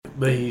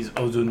But he's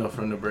Ozuna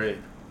from the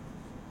Braves.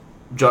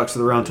 Jocks to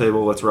the round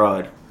table, let's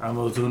ride. I'm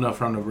Ozuna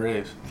from the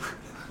Braves.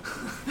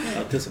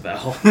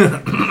 Disavow.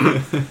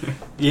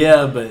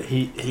 Yeah, but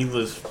he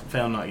was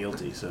found not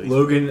guilty. So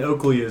Logan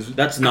Oakley is.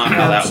 That's not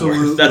how that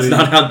works. That's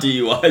not how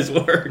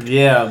DUIs work.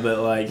 Yeah, but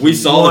like we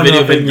saw the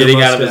video of him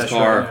getting out of his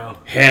car right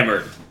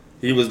hammered.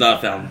 He was not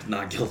found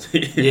not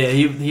guilty. Yeah,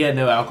 he had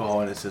no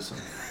alcohol in his system.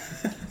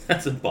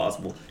 That's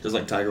impossible. Just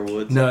like Tiger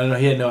Woods. No,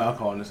 he had no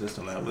alcohol in his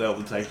system. That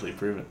was actually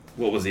proven.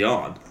 What was he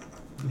on?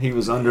 He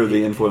was under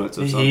the influence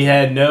of something. He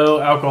had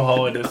no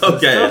alcohol in his system.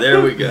 Okay,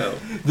 there we go.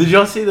 Did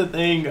y'all see the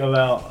thing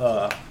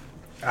about?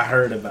 I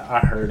heard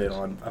it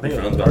on. I think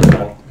it was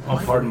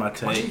on Pardon My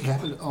Take.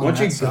 Why don't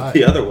you go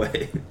the other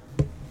way?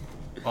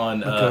 On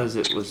because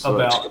it was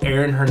about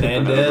Aaron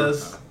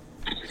Hernandez.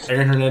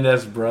 Aaron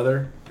Hernandez's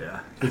brother. Yeah,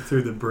 he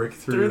threw the brick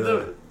through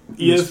the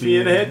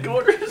ESPN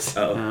headquarters.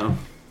 Oh.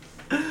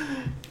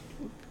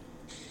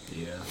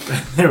 Yeah.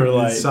 They were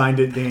like, he signed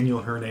it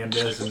Daniel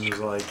Hernandez and was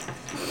like,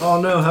 "Oh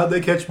no, how'd they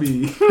catch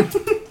me?"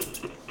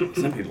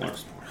 Some people aren't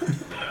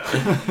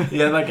smart. He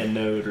had like a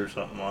note or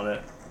something on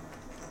it.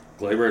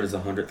 Glaber had his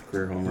 100th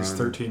career home run. His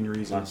 13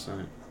 reasons. Last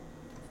night.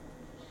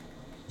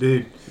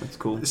 Dude, that's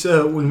cool.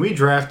 So when we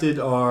drafted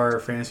our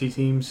fantasy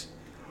teams,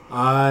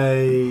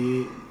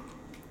 I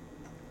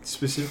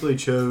specifically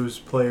chose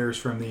players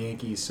from the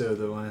Yankees. So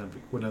that when I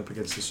went up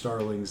against the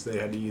Starlings, they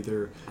had to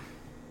either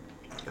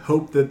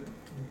hope that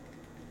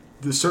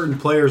the certain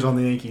players on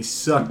the Yankees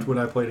sucked when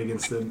I played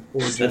against them,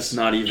 or just... That's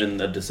not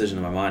even a decision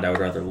in my mind. I would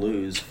rather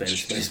lose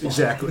fantasy baseball.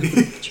 Exactly.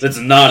 That's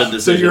not a decision.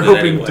 So you're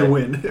hoping to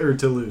win or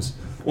to lose.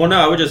 Well, no,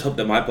 I would just hope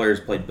that my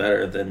players played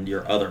better than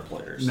your other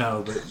players.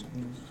 No, but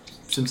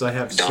since I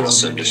have Donaldson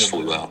so many just of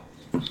them, flew out.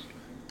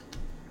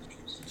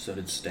 So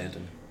did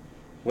Stanton.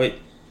 Wait,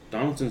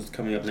 Donaldson's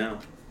coming up now.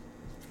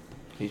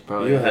 He's Are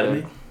probably you ahead of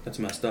me? That's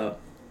messed up.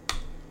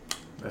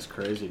 That's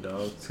crazy,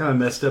 dog. it's kind of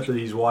messed up that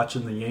he's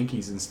watching the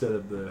Yankees instead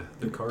of the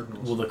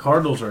Cardinals. Well, the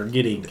Cardinals are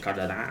getting The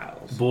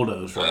Cardinals.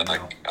 bulldozed right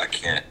Well, now.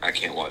 I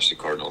can't watch the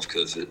Cardinals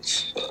because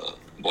it's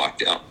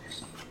blacked out.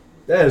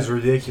 That is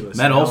ridiculous.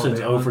 Matt In Olson's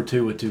Alabama. 0 for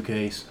 2 with 2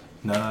 Ks.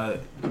 No,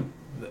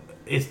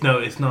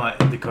 it's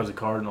not because the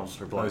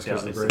Cardinals are blacked because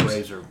out. the It's the Braves.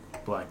 Braves are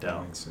blacked That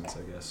out. makes sense,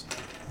 I guess.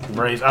 The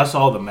Braves. I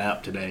saw the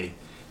map today.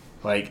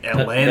 Like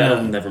That'll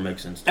Atlanta. never make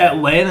sense to me.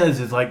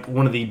 Atlanta's is like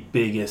one of the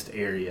biggest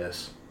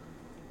areas.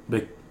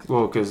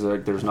 Well, because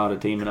there's not a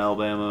team in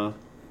Alabama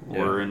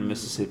or Yeah. in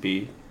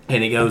Mississippi.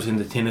 And it goes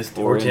into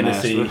Tennessee Or or in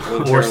Tennessee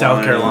Nashville. or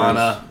South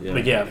Carolina. Carolina. Yeah.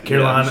 But yeah,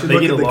 Carolina You should they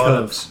look get a at the lot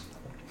Cubs.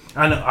 of.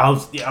 I know. I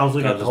was looking at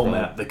Cubs the whole is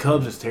map. bad. The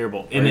Cubs is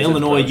terrible. In Braves is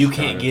Illinois, you brush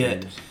can't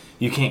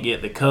counter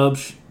get the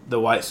Cubs, the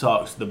White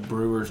Sox, the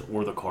Brewers,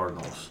 or the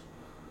Cardinals.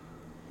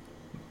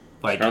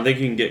 I don't think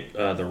you can get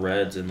the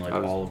Reds in like I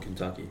was- all of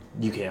Kentucky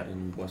You can't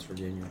and West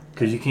Virginia.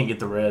 because you can't get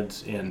the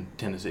Reds in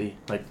Tennessee.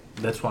 Like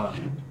that's why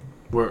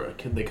we're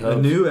the Cubs.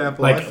 The new Appalachia.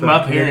 Like my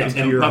parents connected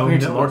to and your my home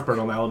parents in network. Lawrenceburg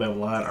on the Alabama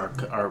line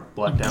are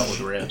blacked out with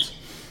the Reds.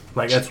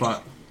 Like that's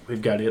why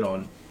we've got it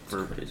on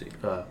for Crazy.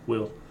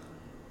 Will.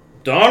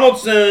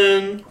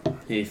 Donaldson!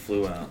 He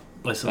flew out.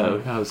 Listen,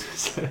 Oh, I was going to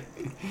say.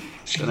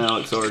 Then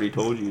Alex already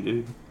told you,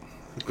 dude.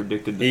 He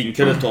predicted the He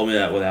future. could have told me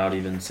that without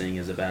even seeing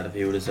his at bat. If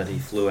he would have said he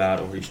flew out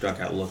or he struck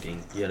out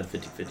looking, he had a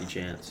 50-50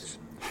 chance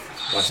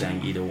by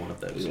saying either one of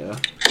those. Yeah.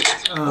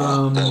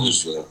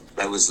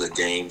 That was the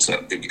games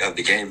of the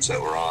games that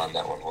were on.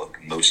 That one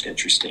looked most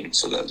interesting,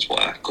 so that's why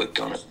I clicked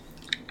on it.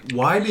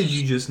 Why did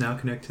you just now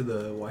connect to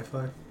the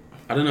Wi-Fi?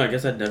 I don't know. I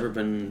guess I'd never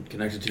been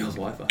connected to y'all's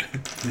Wi-Fi.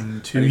 In I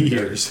 2 didn't get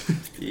years.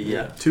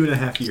 Yeah.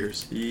 2.5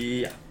 years.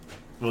 Yeah.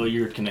 well,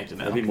 you're connected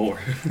now. Maybe more.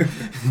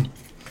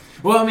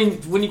 Well, I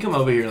mean, when you come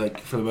over here, like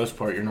for the most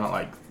part, you're not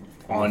like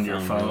on your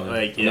phone.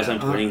 really. Like Unless yeah, I'm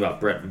tweeting about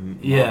Brett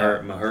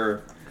Yeah.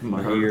 Maher.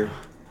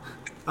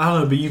 I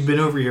don't know, but you've been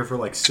over here for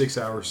like 6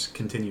 hours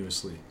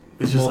continuously.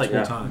 it's just like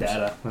multiple times.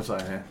 data. That's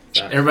like yeah.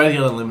 Facts. Everybody's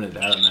got unlimited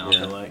data now. I Yeah.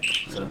 feel like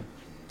so.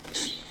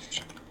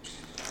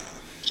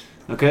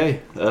 Okay.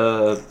 Do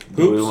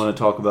we Hoops. want to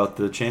talk about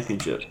the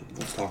championship?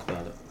 Let's talk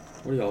about it.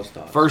 What do y'all's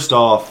thoughts? First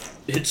off,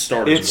 It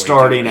started. it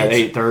starting at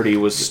 8:30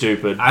 was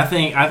stupid. I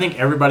think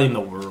everybody in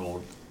the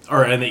world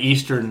or in the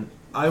Eastern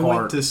I part,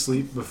 went to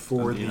sleep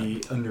before Yeah.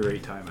 the under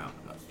 8 timeout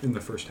in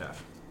the first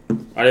half.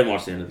 I didn't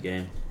watch the end of the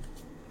game.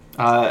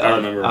 I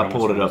remember how I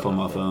pulled much it up on fun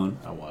my it was. phone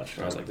I watched.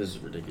 I was like, this is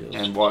ridiculous.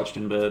 and watched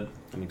in bed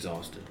I'm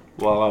exhausted.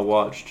 while I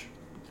watched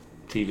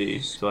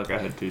TV. So like I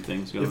had two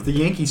things going. If the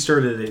Yankees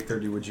started at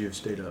 8:30, would you have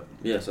stayed up?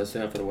 Yes, I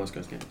stay up for the West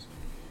Coast games.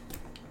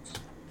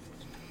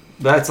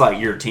 That's like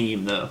your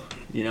team, though.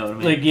 You know what I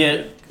mean? Like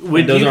yeah, When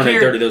would those you aren't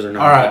care? 8:30, those are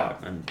 9 All right.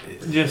 o'clock. And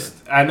Just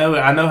I know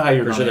how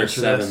you're for going sure to there's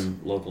answer this. 7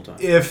 local time.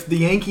 If the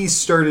Yankees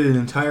started an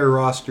entire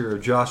roster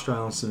of Josh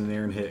Donaldson and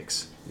Aaron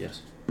Hicks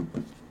Yes.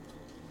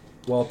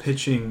 while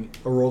pitching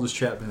Aroldis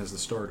Chapman as the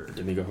starter,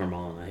 Domingo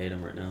Herman, I hate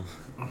him right now.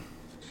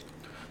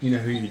 you know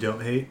who you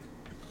don't hate?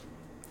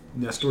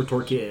 Nestor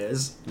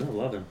Torquez. No, I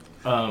love him.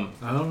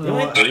 I don't He know.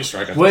 only had 3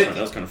 strikeouts. What-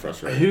 That was kind of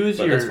frustrating. Who's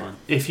but that's your? fine.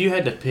 If you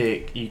had to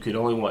pick, you could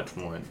only watch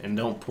one, and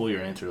don't pull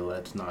your answer.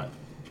 That's not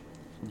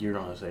you're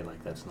gonna say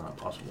like that's not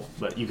possible,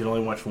 but you can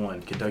only watch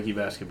one: Kentucky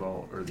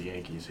basketball or the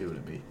Yankees. Who would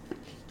it be?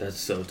 That's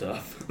so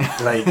tough.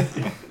 Like,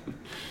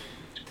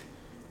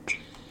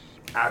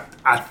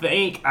 I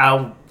think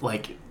I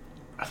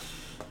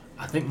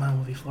think mine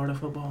would be Florida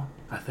football.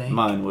 I think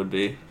Mine would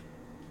be.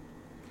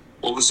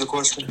 What was the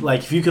question?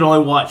 like if you could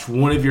only watch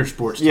one of your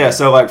sports. Yeah, teams.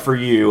 so like for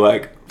you,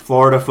 like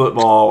Florida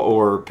football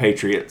or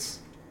Patriots,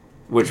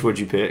 which would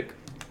you pick?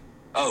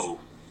 Oh,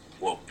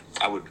 well,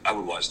 I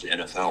would watch the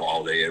NFL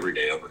all day, every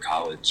day over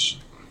college.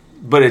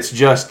 But it's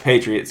just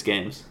Patriots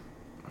games.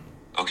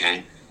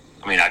 Okay.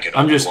 I mean, I could.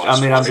 I'm only just watch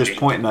Florida games.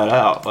 pointing that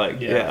out. Like,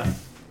 yeah.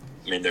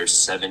 I mean, there's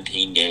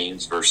 17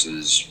 games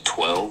versus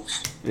 12.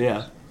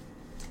 Yeah.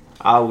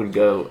 I would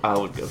go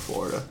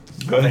Florida.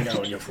 I think I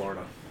would go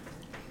Florida.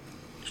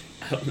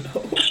 I don't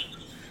know.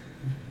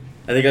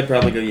 I think I'd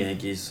probably go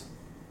Yankees,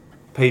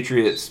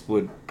 Patriots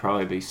would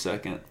probably be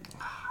second.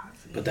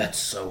 but that's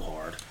so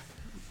hard.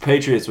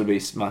 Patriots would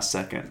be my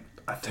second.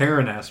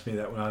 Taryn asked me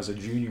that when I was a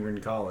junior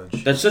in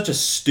college. That's such a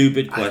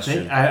stupid I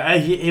question.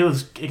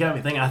 think it got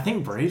me thinking. I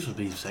think Braves would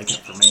be second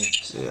for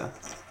me. Yeah.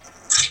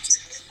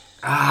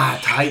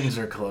 Titans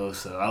are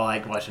close though. I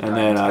like watching. And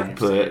Titans then I'd games,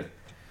 put too.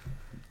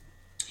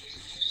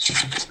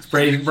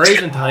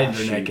 Braves and Titans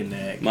are neck and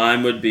neck.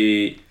 Mine would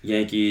be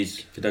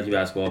Yankees, Kentucky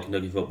basketball,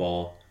 Kentucky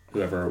football,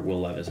 whoever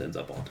Will Levis ends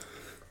up on.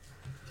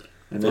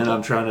 and then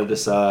I'm trying to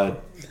decide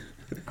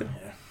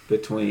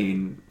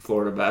between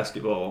Florida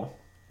basketball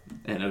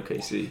and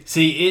OKC.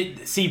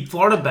 See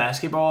Florida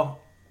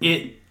basketball.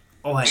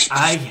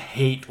 I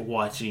hate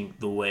watching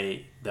the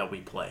way that we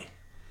play.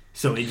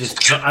 So it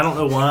just I don't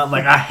know why.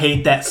 Like I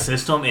hate that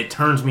system. It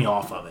turns me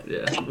off of it.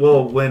 Yeah.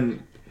 Well,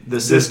 when the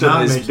system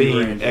not is make you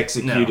being brand.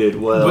 executed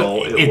But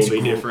well, it it's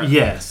will be different.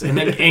 Yes, and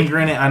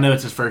granted, I know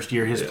it's his first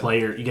year. His Yeah.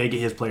 player, you gotta get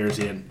his players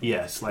in.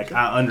 Yes, like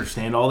I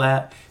understand all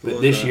that, but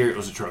was this that? year it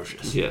was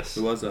atrocious. Yes.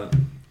 Who was that?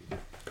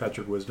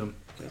 Patrick Wisdom.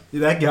 Yeah,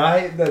 that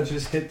guy that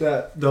just hit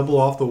that double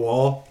off the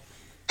wall,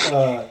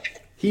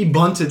 he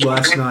bunted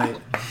last night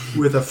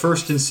with a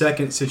first and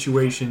second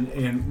situation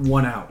and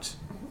 1 out.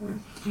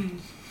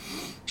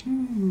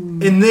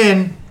 And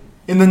then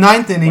in the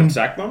ninth inning, When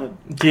Zach bunted?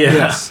 Yeah,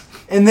 yes.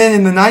 And then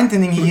in the ninth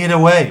inning, he hit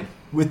away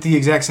with the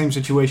exact same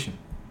situation.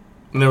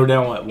 and they were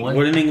down what one?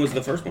 What inning was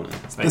the first one in?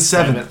 Like the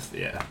seventh.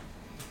 Yeah,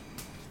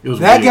 it was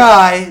That weird.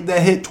 guy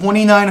that hit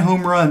 29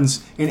 home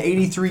runs in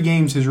 83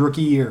 games his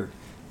rookie year,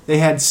 they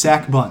had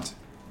sack bunt.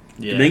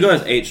 Yeah. Domingo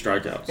has 8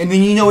 strikeouts. And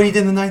then you know what he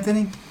did in the ninth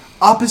inning?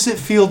 Opposite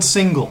field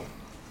single.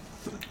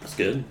 That's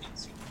good.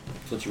 That's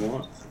what you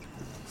want.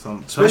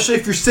 Especially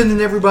if you're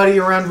sending everybody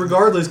around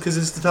regardless because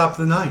it's the top of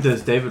the ninth.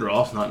 Does David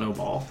Ross not know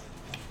ball?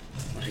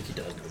 I think he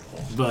does know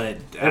ball. But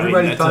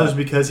Everybody thought it was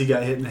because he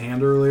got hit in the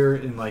hand earlier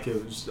and like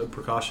it was a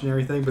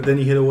precautionary thing, but then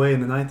he hit away in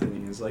the ninth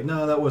inning. It's like,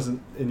 no, that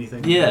wasn't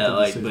anything. yeah, to the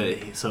like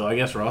decision. but so I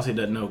guess Rossi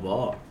doesn't know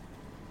ball.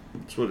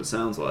 That's what it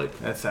sounds like.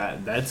 That's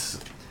that. That's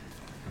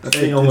That's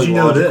Hey, the only did you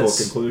know logical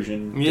this?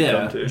 conclusion to Yeah.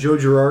 come to. Joe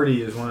Girardi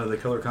is one of the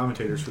color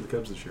commentators for the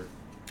Cubs this year.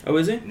 Oh,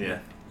 is he? yeah.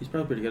 He's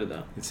probably pretty good at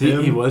that. It's He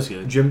him, was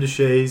good. Jim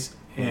DeShays,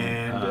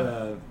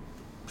 and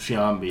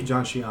Shiambi.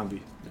 John Shiambi.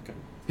 Okay.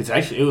 It's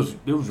actually it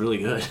was really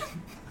good.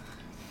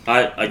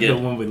 I The get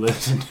one we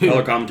listened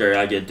color to. commentary.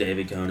 I get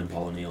David Cohn and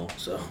Paul O'Neill.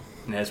 So,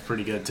 That's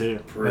pretty good too.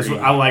 Pretty. That's what,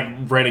 I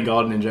like Brandon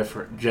Gaudin and Jeff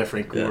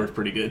Francoeur Yeah. is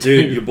pretty good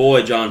dude, too. your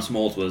boy John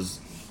Smoltz was.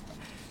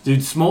 Dude,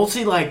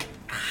 Smoltzy, like,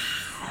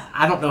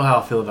 I don't know how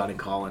I feel about him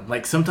calling.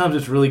 Like, sometimes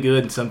it's really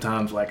good, and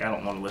sometimes, like, I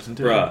don't want to listen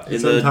to it. Bruh, in the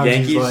Sometimes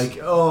Yankees. he's like,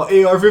 oh,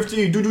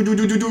 AR-15,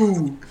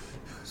 do.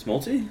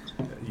 Smoltzy?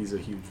 He's a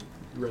huge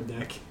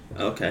redneck.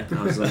 Okay.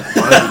 I was like,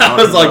 I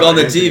was like on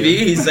the TV,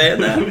 he's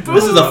saying that.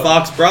 This is a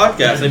Fox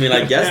broadcast. I mean,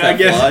 I guess that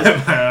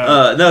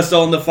flies. No,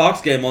 so on the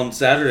Fox game on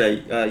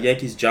Saturday,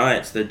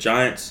 Yankees-Giants, the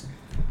Giants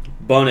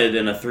bunted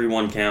in a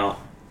 3-1 count.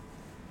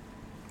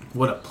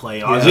 What a play,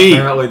 Yeah, Ozzy.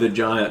 apparently the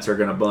Giants are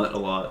going to bunt a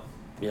lot.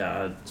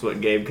 Yeah. That's what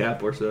Gabe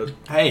Kapler said.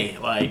 Hey,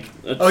 like,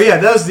 Oh, yeah,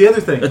 that was the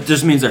other thing. It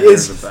just means their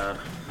Is- hitters are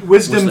bad.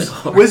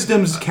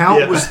 Wisdom's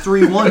count Yeah. was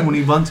 3-1 when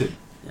he bunted.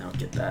 Yeah, I don't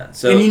get that.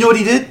 So And you know what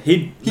he did?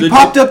 he He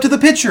popped up to the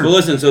pitcher. Well,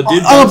 listen, so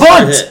dude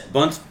Oh,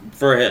 bunts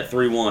for a hit,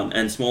 3-1,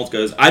 and Smoltz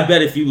goes, I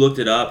bet if you looked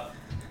it up,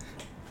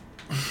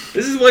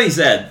 this is what he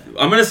said.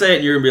 I'm going to say it,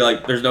 and you're going to be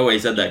like, there's no way he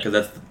said that, because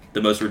that's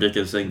the most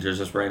ridiculous thing to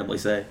just randomly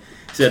say.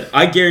 He said,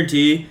 I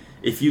guarantee,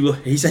 if you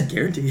look, he said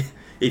guarantee,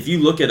 if you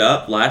look it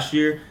up last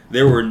year,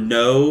 there were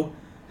no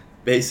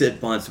base hit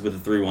bunts with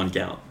a 3-1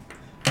 count.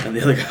 And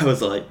the other guy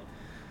was like,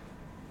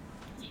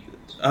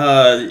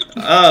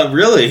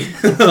 really?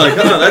 Like,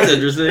 oh, that's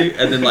interesting.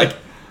 And then, like,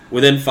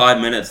 within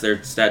 5 minutes,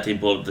 their stat team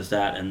pulled up the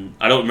stat, and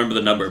I don't remember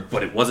the number,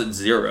 but it wasn't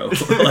 0.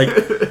 Like,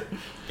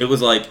 it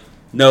was like,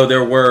 no,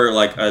 there were,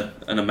 like,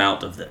 an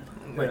amount of them.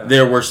 Yeah.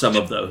 There were some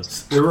of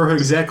those. There were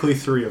exactly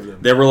 3 of them.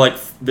 There were, like,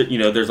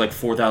 there's, like,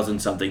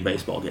 4,000-something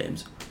baseball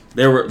games.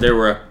 There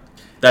were,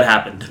 that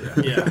happened.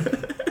 yeah.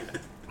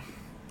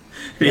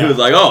 He Yeah. was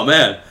like, oh,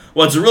 man.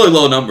 Well, it's a really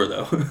low number,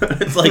 though.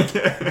 It's like,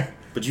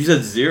 but you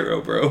said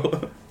 0,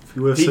 bro. If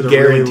you would have He said a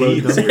really low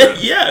guaranteed number.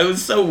 Yeah, it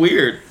was so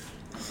weird.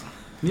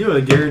 You know what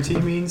a guarantee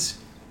means?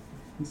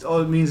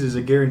 All it means is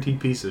a guaranteed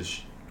piece of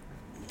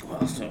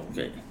Well, so,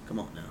 okay, come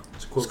on now.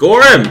 quote-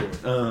 Score him!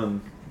 All All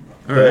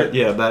right. right.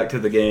 Yeah, back to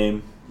the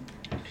game.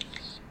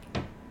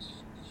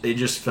 It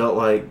just felt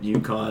like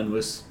UConn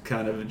was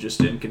kind of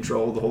just in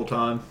control the whole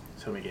time.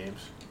 So many games.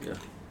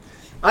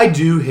 I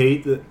do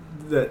hate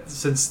that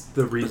since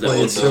the that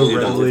replay is so 150?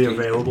 readily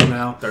available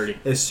now. 30.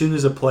 As soon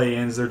as a play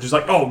ends, they're just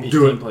like, "Oh, Each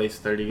do team it, plays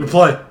 30 games.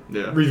 replay,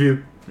 Yeah.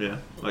 review." Yeah,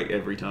 like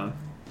every time.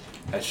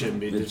 That shouldn't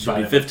be. It just should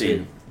be divided by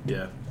 15. 2.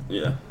 Yeah,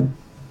 Yeah.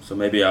 So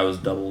maybe I was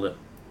doubled it.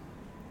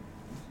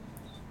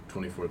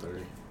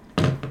 24-30.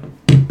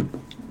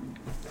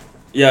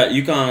 Yeah,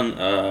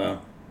 UConn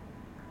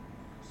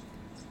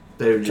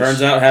They were just,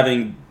 turns out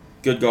having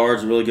good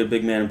guards, a really good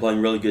big man, and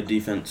playing really good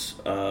defense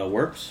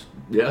works.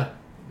 Yeah,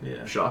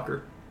 Yeah.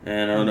 shocker.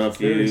 And I don't know if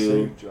Very you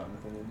safe,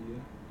 Jonathan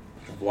India.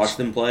 watch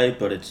them play,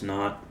 but it's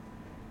not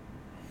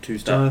two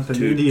Jonathan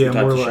two India,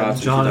 types more of like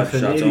shots, or two types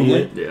of Jonathan shots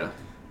Idiot. only.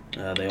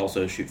 Yeah, They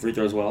also shoot free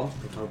throws well.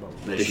 We'll talk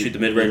about They shoot the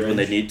mid range when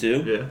they need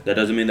to. Yeah. That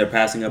doesn't mean they're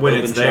passing up When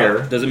open it's there.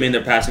 shots. Doesn't mean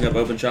they're passing up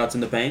open shots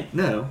in the paint.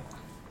 No.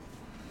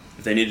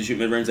 If they need to shoot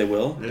mid range, they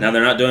will. Yeah. Now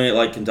they're not doing it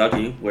like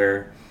Kentucky,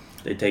 where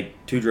they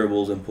take 2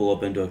 dribbles and pull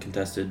up into a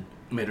contested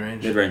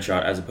mid-range. mid range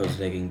shot, as opposed to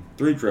taking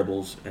 3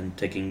 dribbles and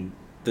taking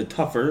the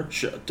tougher,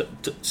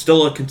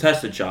 still a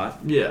contested shot,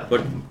 Yeah.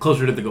 but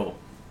Closer to the goal.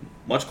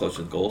 much closer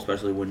to the goal,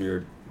 especially when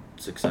you're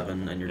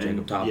 6'7" and you're And,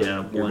 Jacob Toppin.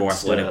 yeah, You're one more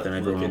athletic step than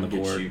everyone on the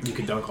gets board. you- You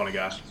could dunk on a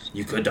guy.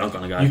 You could dunk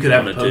on a guy. You if could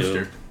have a wanted to,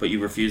 poster. but you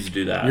refuse to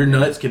do that. Your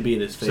nuts could be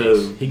in his face. So,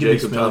 he could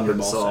Jacob be smelling your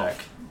Toppin's ball soft.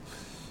 sack.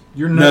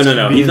 Your No, nuts no, could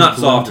no. be He's in not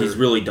the soft. blender. He's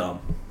really dumb.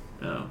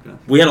 Oh, okay.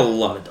 We had a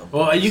lot of dumb.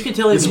 Well, you can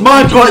tell It's he's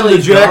my you can butt tell in the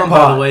he's dumb by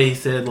jackpot. the way he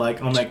said,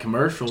 like on that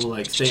commercial,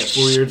 like stay at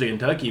 4 years at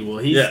Kentucky. Well,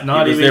 he's Yeah,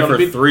 not he was even there gonna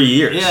for be 3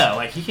 years. Yeah,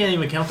 like he can't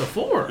even count to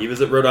 4. He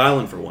was at Rhode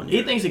Island for 1 He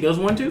year. thinks it goes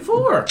 1, 2,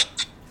 4.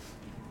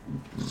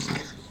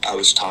 I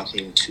was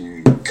talking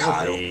to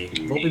Kyle, Volpe.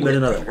 who Volpe made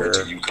another went to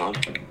error.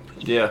 UConn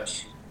Yeah.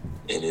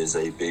 and is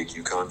a big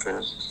UConn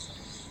fan.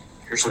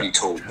 Here's what he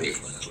told me.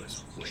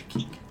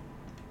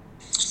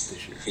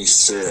 He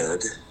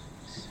said,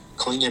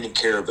 Klingon and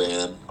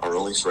Caravan are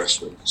only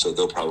freshmen, so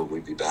they'll probably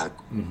be back.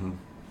 Mm-hmm.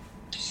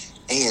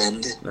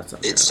 And That's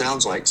not it bad.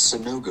 sounds like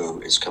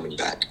Sonogo is coming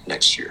back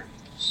next year.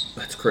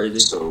 That's crazy.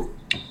 So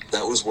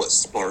that was what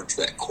sparked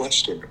that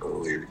question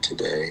earlier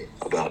today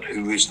about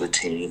who is the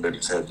team that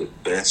has had the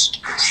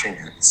best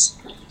chance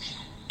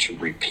to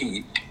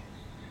repeat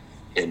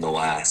in the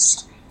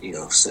last,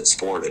 since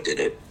Florida did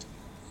it.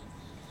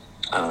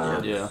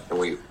 Yeah. And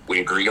we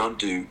agree on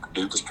Duke.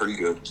 Duke was pretty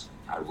good.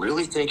 I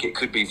really think it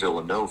could be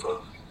Villanova.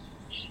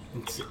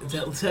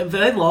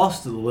 They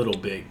lost a little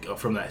bit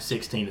from that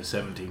 16 to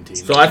 17 team.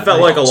 So I felt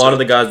like a lot of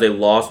the guys they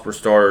lost were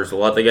starters. A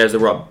lot of the guys that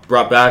were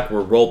brought back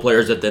were role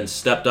players that then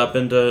stepped up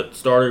into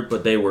starter,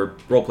 but they were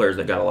role players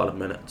that got a lot of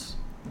minutes.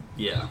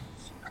 Yeah.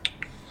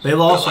 They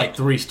lost like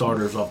 3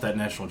 starters off that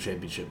national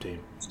championship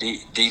team.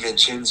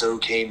 DiVincenzo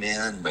came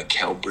in.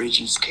 Mikal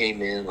Bridges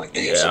came in. Like,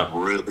 they had Yeah. some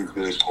really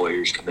good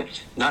players come in.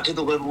 Not to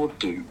the level of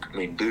Duke. I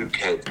mean, Duke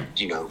had,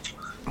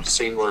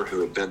 Singler,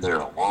 who had been there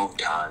a long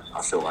time,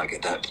 I feel like,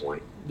 at that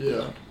point.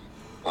 Yeah.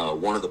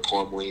 One of the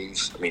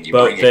Plumlees. I mean, you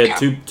But bring they in had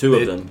two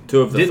of them.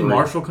 Two of the Didn't three.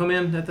 Marshall come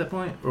in at that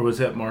point? Or was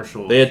that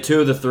Marshall? They had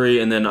 2 of the 3,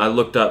 and then I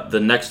looked up the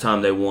next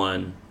time they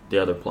won, the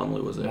other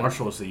Plumlee was there.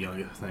 Marshall was the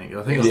youngest, I think.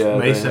 I think it was Yeah, they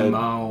Mason, had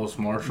Miles,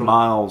 Marshall.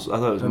 Miles. I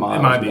thought it was It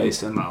Miles might be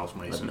Mason. Miles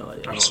Mason. I have no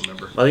idea. I don't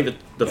remember. I think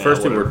the Yeah,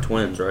 first two were whatever.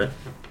 twins, right?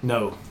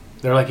 No,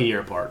 they're like a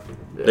year apart.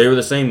 They were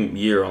the same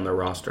year on their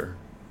roster.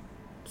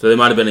 So they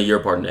might have been a year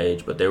apart in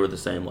age, but they were the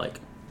same,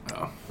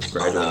 Oh.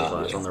 graduating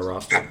class on their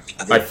roster.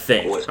 I I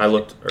think. what- I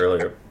looked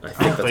earlier. I I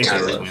think don't that's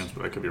think what they it were was. twins,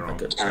 but I could be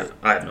wrong.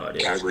 I have no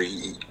idea.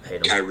 Kyrie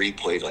Hate 'em.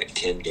 played like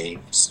 10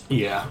 games.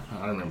 Yeah,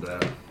 I remember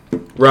that.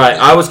 Right.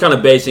 I was kind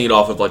of basing it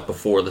off of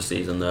before the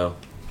season, though.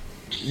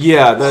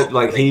 Yeah, that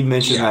like he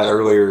mentioned that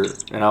earlier,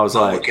 and I was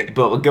I'm like, looking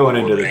but going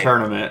into the forward.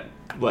 tournament,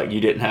 like you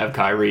didn't have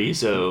Kyrie,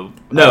 so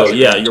No,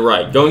 yeah, you're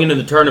right. Going into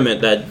the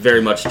tournament, that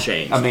very much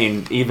changed. I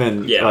mean,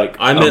 even yeah, like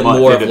I a meant month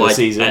more into of the like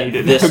season, you at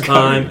didn't this have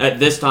time. Kyrie. At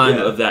this time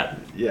Yeah. of that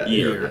Yeah.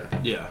 year.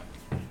 Yeah.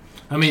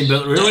 I mean,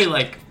 but really,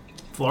 like,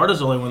 Florida's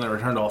the only one that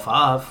returned all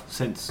 5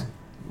 since.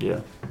 Yeah.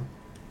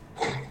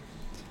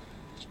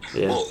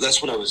 Yeah. Well,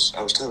 that's what I was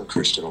telling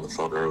Christian on the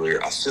phone earlier.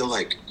 I feel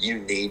like you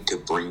need to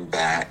bring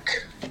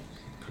back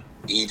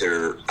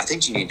I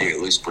think you need to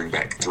at least bring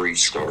back 3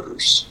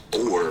 starters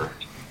or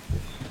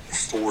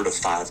 4 to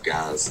 5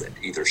 guys that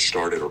either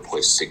started or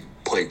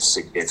played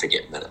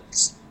significant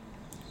minutes.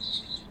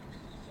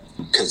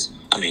 Because,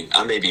 I mean,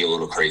 I may be a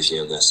little crazy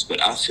on this,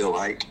 but I feel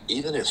like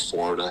even if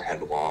Florida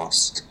had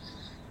lost,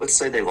 let's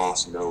say they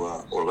lost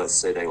Noah or let's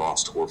say they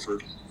lost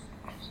Horford,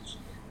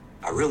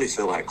 I really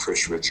feel like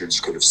Chris Richards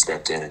could have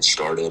stepped in and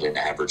started and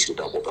averaged a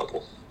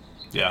double-double.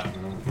 Yeah.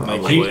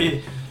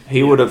 Probably.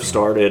 He would have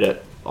started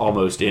at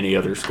almost any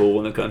other school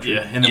in the country.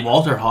 Yeah, and then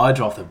Walter Hodge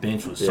off the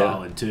bench was Yeah.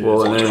 solid, too.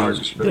 Well, and Walter then Hodge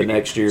was very the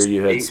next year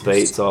you had good.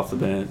 Spates off the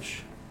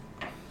bench.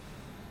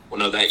 Well,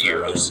 no, that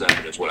year,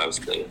 07 is what I was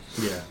saying.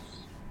 yeah.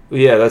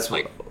 Yeah, that's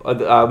Like-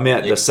 I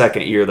meant the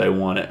second year they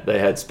won it. They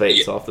had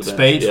Spates off the bench.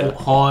 Spates, yeah.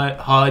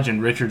 Hodge,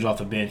 and Richards off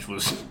the bench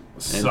was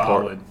And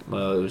solid.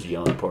 Well, it was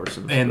Young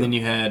Parsons. And then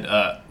you had,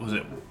 was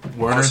it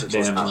Werner? Parsons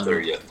was Dan not there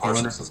Werner. yet.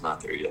 Parsons Werner? was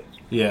not there yet.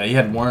 Yeah, you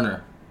had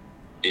Werner.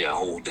 Yeah,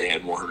 old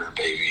Dan Warner,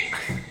 baby.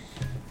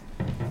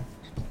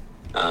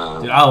 Dude,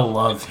 I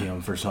loved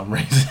him for some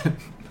reason.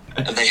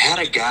 And they had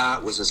a guy,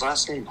 was his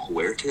last name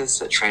Huertas,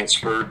 that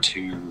transferred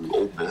to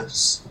Ole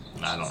Miss?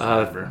 I don't I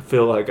remember.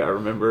 feel like I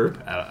remember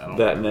I don't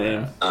that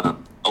remember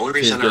name. Only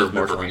reason I He's remember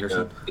Marshall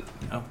Henderson.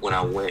 when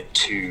I went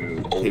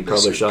to Ole He Miss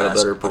probably shot a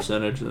better basketball-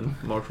 percentage than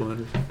Marshall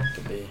Henderson.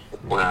 Could be.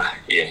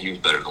 Yeah, he was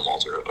better than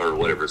Walter, or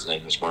whatever his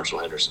name is, Marshall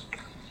Henderson.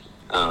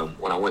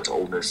 When I went to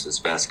Ole Miss's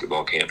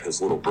basketball camp,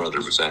 his little brother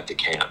was at the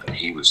camp, and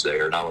he was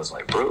there, and I was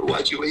like, bro,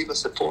 why'd you leave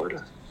us in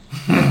Florida?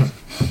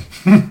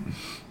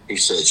 He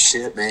said,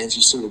 shit, man, did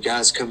you see the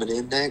guys coming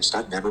in next?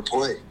 I'd never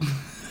play.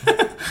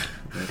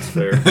 That's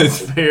fair. That's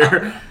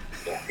fair.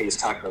 Yeah, he was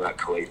talking about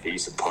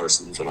Coates and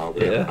Parsons and all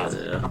that. Yeah. I was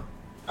like, Yeah.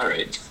 all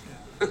right.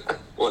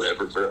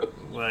 Whatever, bro.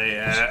 Well,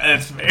 yeah,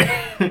 that's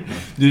fair.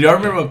 Do y'all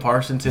remember when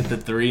Parsons hit the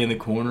three in the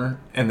corner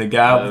and the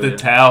guy with the yeah.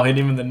 towel hit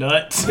him in the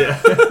nuts?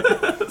 Yeah.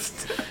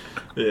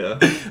 Yeah.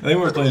 They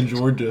were playing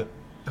Georgia.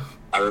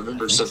 I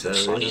remember something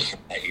so, funny yeah.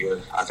 that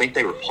year. I think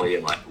they were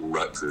playing like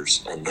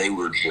Rutgers, and they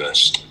were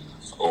just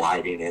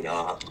lighting it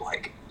up.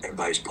 Like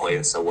everybody's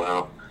playing so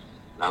well.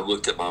 And I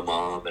looked at my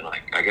mom, and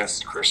like I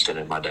guess Kristen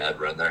and my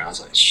dad run there. I was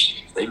like, shh,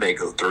 they may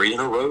go 3 in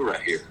a row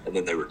right here. And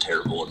then they were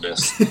terrible and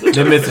missed.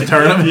 They missed the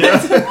tournament.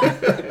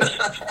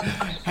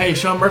 Hey,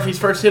 Sean Murphy's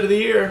first hit of the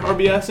year,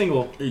 RBI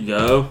single. There you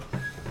go.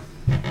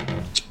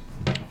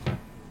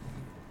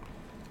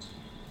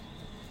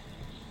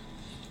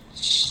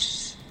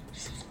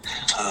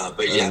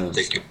 But yeah,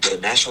 the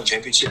national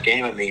championship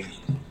game. I mean,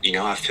 you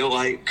know, I feel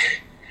like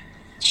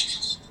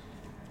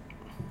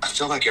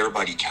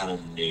everybody kind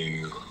of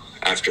knew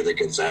after the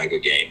Gonzaga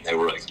game. They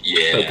were like,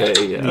 yeah,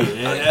 Okay, yeah.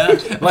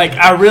 Yeah. Like,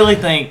 I really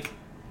think,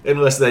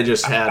 Unless they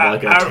just had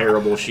like a I-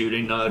 terrible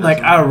shooting night. or like,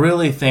 something. I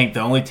really think the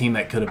only team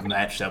that could have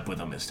matched up with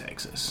them is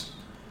Texas.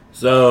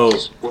 So,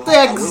 Well,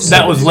 I will say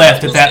That was this,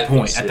 left I at will that say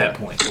point. this. At that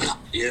point,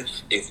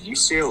 If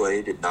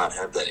UCLA did not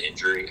have that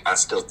injury, I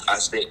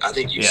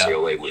think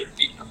UCLA would have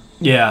beaten them.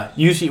 yeah.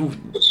 UC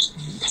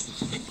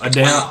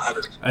Wow,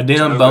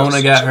 Adem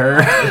Bona got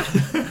hurt.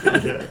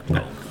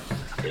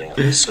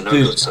 Yeah,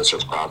 Sunoco's such a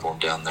problem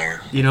down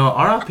there. You know,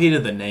 RIP to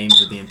the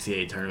names of the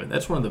NCAA tournament.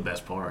 That's one of the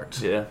best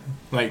parts. Yeah.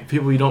 Like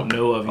people you don't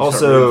know of. You Also-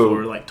 start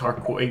rooting for, like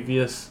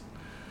Tarquavius.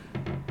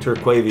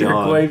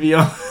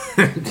 Turquavion.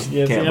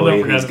 Yes, Can't I don't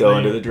believe forget he's his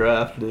going name. to the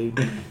draft, dude.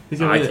 He's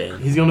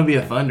gonna be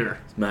a Thunder.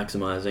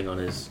 maximizing on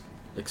his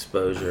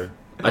exposure.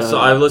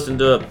 I listened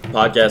to a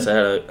podcast. I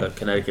had a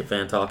Connecticut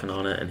fan talking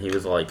on it, and he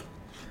was like,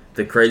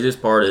 the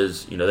craziest part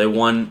is, you know, they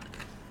won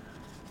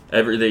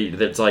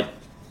that's like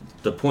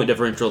the point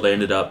differential. They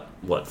ended up,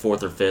 what,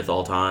 4th or 5th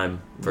all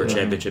time for a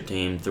championship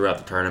team throughout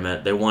the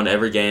tournament. They won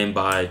every game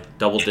by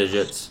double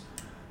digits.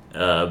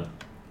 But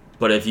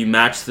if you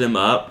match them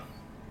up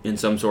in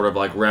some sort of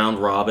like round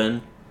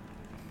robin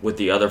with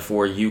the other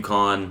 4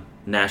 UConn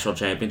national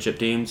championship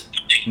teams,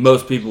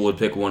 most people would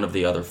pick one of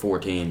the other 4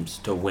 teams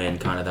to win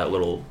kind of that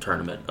little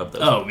tournament of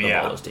those, Oh, of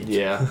yeah. all those teams.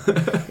 Yeah.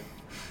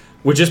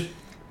 Which is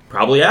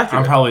probably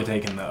accurate. I'm probably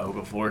taking the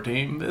Okafor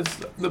team. It's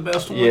the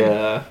best one.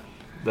 Yeah.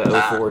 The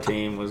 04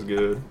 team was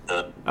good.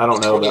 I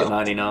don't know about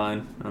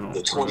 99. I don't The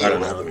I don't know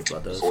 2011 about and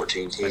those.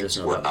 2014 I teams just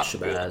know were about not Shabazz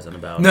good. and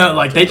about No,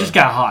 like they just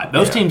got hot.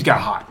 Those Yeah. teams got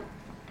hot.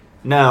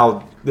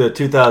 Now, the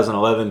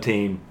 2011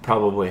 team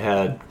probably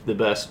had the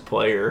best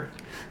player.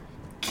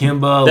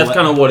 Kimba. That's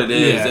kind of what it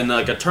is. Yeah. In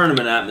like a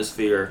tournament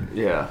atmosphere,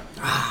 Yeah.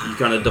 you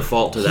kind of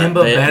default to that.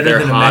 Kimba better They're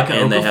than hot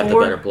Emeka and they have the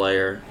Okafor? better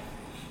player.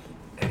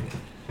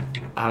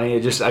 I mean, I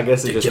guess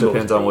it just Kimba was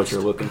depends on what beast.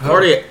 you're looking for.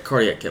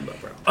 Cardiac Kimba,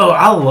 bro. Oh,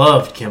 I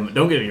loved Kimba.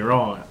 Don't get me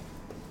wrong,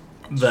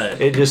 but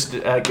It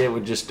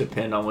would just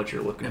depend on what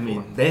you're looking I for.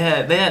 mean they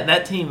had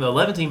that team. The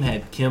 11 team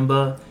had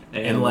Kimba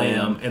and And Lamb,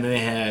 Lamb. and then they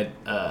had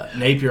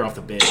Napier off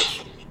the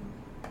bench,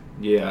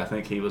 Yeah, I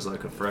think he was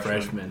like a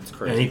freshman. freshman,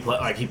 crazy.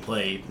 and he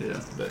played. Yeah.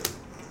 But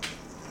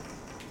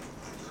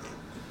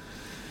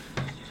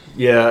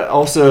Yeah,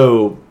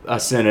 also, I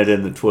sent it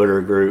in the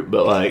Twitter group,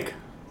 but like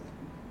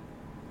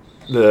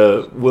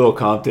the Will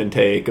Compton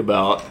take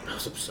about That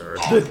was absurd.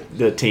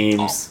 the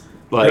teams,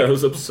 That like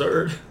was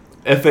absurd.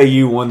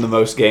 FAU won the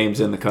most games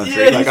in the country.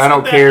 Yeah, he like said I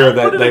don't that. care I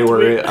that put they it in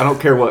were. tweet. I don't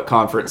care what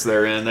conference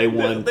they're in. They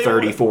won they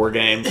 34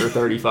 games or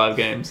 35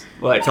 games.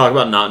 Like Talk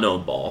about not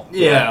knowing ball.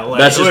 yeah, like,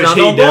 That's just which not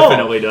he no ball.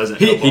 definitely doesn't.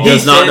 He, know he ball.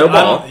 does not said- know I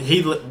ball.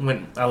 don't-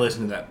 when I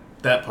listened to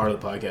that part of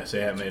the podcast,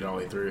 they haven't made it all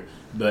the way through,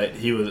 but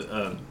he was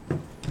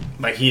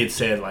like he had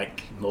said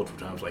like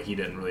multiple times like he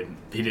didn't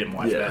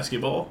watch Yeah.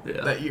 basketball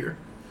Yeah. that year.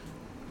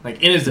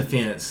 Like in his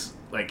defense,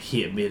 like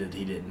he admitted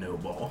he didn't know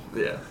ball.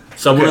 Yeah.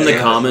 Someone in the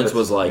Yeah, comments that's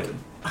was like, good.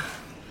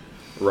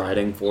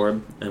 writing for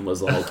him and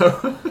was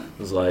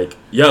like,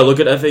 yeah, look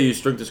at FAU's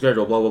strength of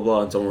schedule, blah blah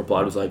blah. And someone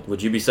replied was like,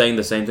 would you be saying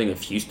the same thing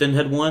if Houston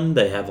had won?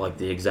 They have like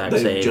the exact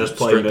They same just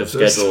strength played of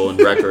Memphis. schedule and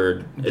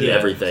record and Yeah.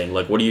 everything.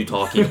 Like, what are you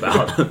talking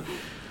about?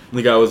 And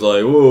the guy was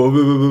like, whoa,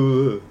 blah, blah,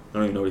 blah, blah. I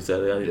don't even know what he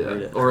said. I didn't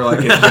read it. Or like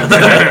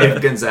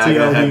if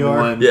Gonzaga had TLDR.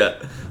 won.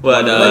 Yeah.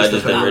 Well, no, I That's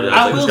just the didn't read it.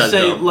 I was will like, this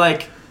guy's say, dumb.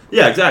 like,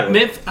 Yeah,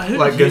 exactly.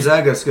 Like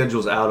Gonzaga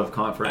schedules out of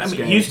conference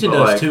games. Houston but,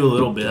 does like, too a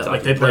little bit.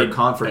 Like they their play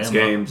conference Bama.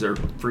 games are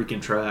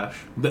freaking trash.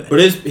 But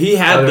he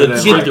had Other the than,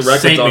 strength like, of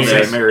records St. on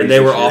there, Mary's and they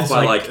were and shit. off It's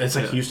by like like it's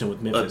like Houston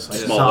with Memphis. a Like,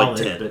 small, solid,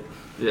 like, 10. but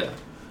Yeah. It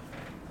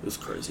was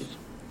crazy.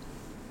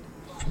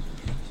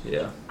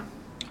 Yeah.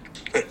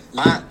 But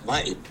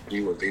my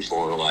issue with people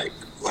are like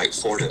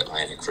Florida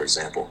Atlantic, for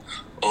example.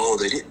 Oh,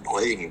 they didn't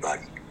play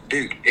anybody.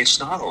 Dude, it's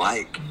not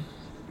like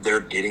they're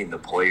getting the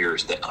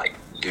players that like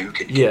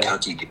Duke and Yeah.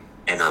 Kentucky get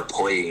and are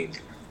playing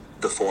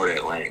the Florida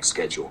Atlantic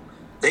schedule.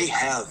 They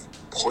have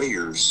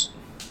players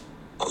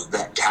of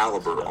that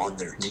caliber on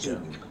their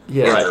team.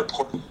 Yeah. And Right. they're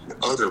playing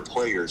other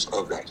players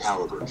of that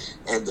caliber,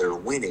 and they're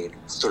winning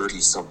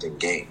 30-something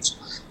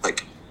games.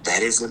 Like,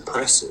 that is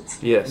impressive.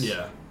 Yes.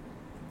 yeah.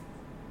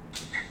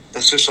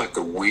 That's just like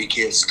the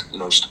weakest,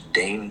 most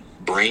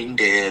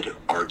brain-dead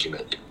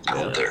argument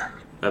out there.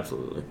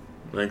 Absolutely.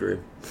 I agree.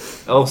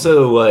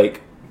 Also,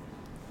 like,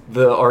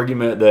 the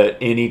argument that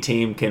any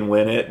team can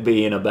win it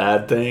being a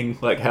bad thing.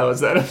 Like, how is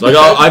that a Like,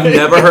 bad I've thing?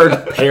 never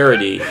heard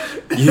parody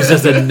used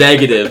as a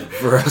negative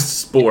for a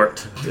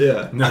sport.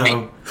 Yeah. No. I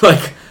mean,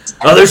 Like,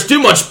 oh, there's too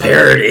much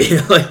parody.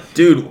 Like,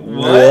 dude,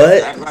 what?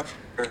 That right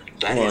there,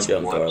 that Come on, is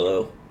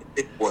Giancarlo.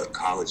 what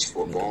college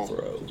football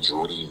Bro.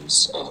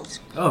 dreams of.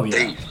 Oh yeah.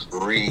 They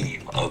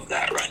dream of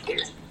that right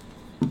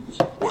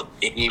there. Where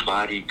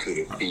anybody could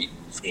have beaten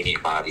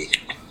anybody,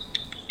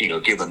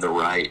 given the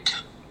right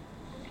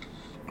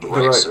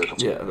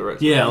circumstances. Yeah, the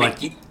right. Yeah, I mean,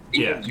 like even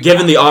yeah.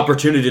 Given the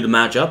opportunity to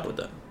match up with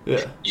them.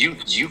 Yeah.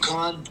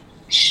 UConn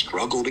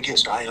struggled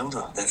against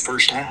Iona that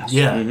first half.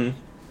 Yeah. Mm-hmm.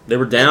 They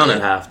were down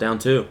at half, down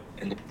 2.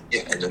 And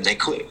then they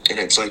clicked. And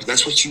it's like,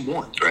 that's what you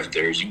want right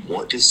there. You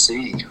want to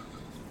see.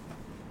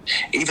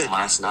 Even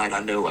last night, I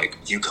know, like,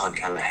 UConn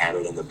kind of had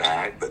it in the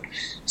bag, but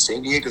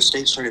San Diego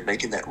State started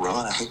making that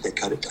run. I think they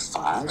cut it to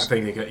 5. I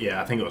think they could,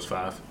 I think it was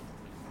 5.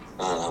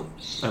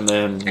 And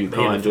then They had a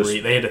UConn just 3.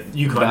 They had UConn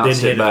did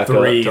bounced hit it a back 3,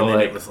 up and to then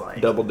like it was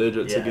like double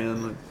digits yeah.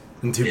 again. Like,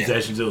 in 2 Yeah.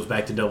 possessions. It was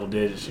back to double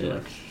digits. Yeah.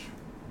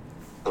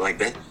 But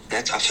like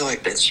I feel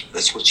like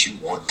that's what you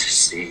want to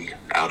see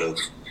out of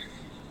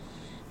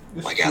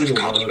out of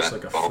college Looks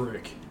like a basketball.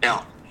 frick.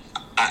 Now,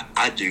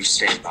 I do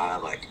stand by,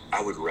 like,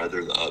 I would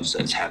rather the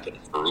upsets happen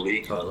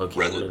early Oh, look,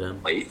 you rather wanted than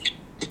him. late.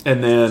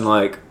 and then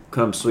like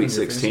come Sweet Your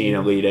 16,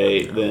 fantasy? Elite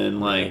 8, then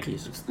like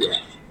Yankees. Yeah.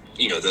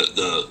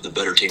 The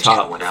better teams top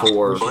kind of went out.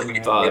 4,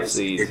 But 5 it's-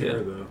 seeds. Fair, Yeah.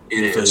 though.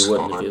 It So is you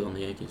wouldn't fun feel on the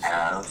Yankees. to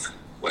have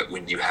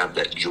when you have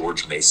that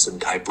George Mason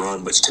type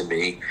run, which to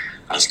me,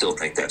 I still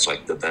think that's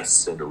like the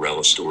best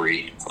Cinderella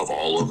story of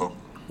all of them.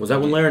 Was that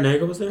when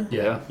Larinaga was there?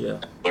 Yeah. Yeah.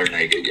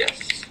 Larinaga, yeah,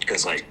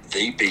 because like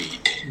they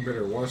beat You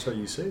better watch how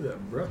you say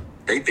that, bro.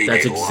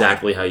 That's a lot.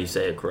 exactly how you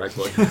say it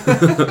correctly.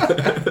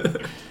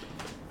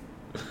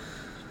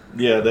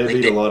 Yeah, they They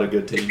beat a beat- lot of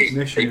good they teams. beat-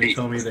 Next year, they you beat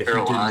tell me that he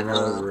Carolina. didn't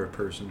run over a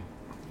person.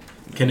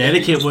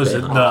 Connecticut was a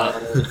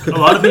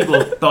lot of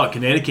people thought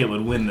Connecticut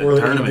would win the Or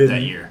that he tournament that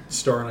didn't year.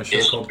 star on a show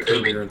Yeah, called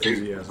Curb Your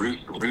Enthusiasm. Rudy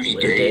Larry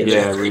Gay. Davis.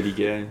 Yeah, Rudy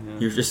Gay. Yeah.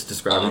 You're just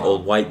describing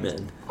old white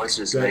men. What's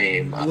his That-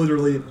 name?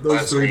 Literally, those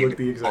Last three name- look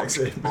the exact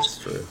same. That's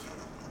true. Who?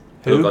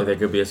 They look like they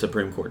could be a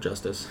Supreme Court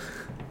justice.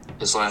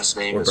 His last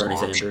name Or is Bernie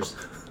Armstrong. Sanders.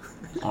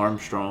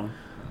 Armstrong.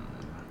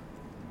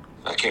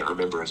 I can't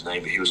remember his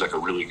name, but he was like a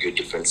really good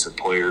defensive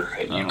player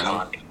at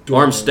UConn.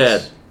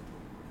 Armstead.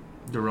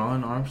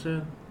 Deron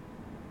Armstead?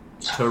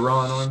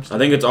 Teron Armstead? I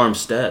think it's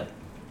Armstead.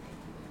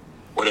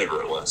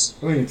 Whatever it was.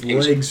 I think He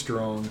was- it's leg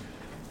strong.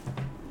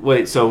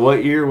 Wait, so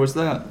what year was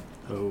that?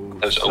 That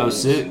was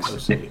 06?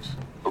 06.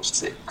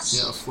 06.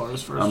 Yeah, it was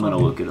Florida's first I'm one.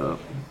 gonna look it up.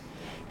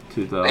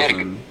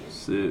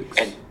 2006.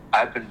 And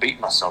I've been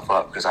beating myself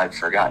up because I'd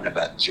forgotten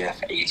about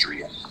Jeff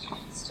Adrian.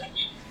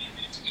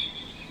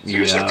 He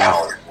was their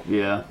power.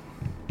 Yeah.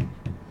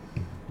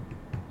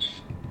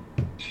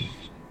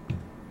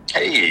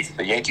 Hey,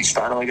 the Yankees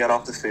finally got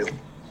off the field.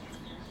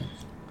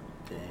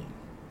 Dang.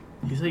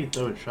 He's like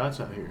throwing shots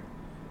out here.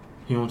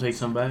 You want to take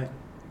some back?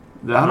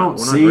 I don't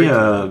we're not see great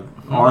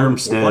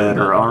Armstead tonight.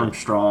 or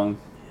Armstrong.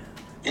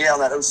 Yeah, on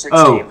that 06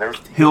 Oh, team. There,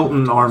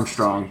 Hilton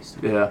Armstrong.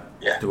 Yeah.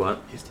 yeah. Do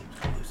what? His team's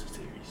going to lose the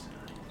series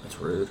tonight. That's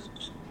rude.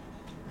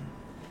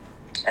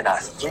 And I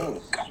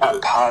think, I'm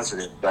not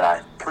positive, but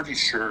I'm pretty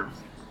sure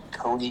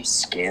Tony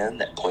Skinn,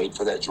 that played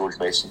for that George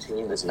Mason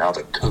team, is now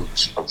the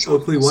coach of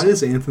George Oakley, why Mason.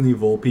 does Anthony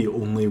Volpe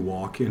only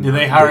walk in? Did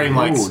they hire him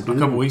like Oh, a dude.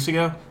 couple weeks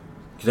ago?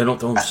 Because they don't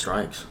throw him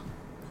strikes.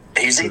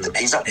 He's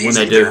not, When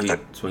they do, either he the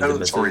swings and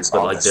coach or misses, he's but,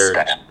 on like, the they're-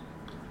 staff.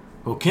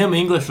 Well, Kim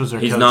English was their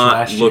He's coach not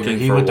last looking year.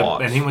 He for went walks.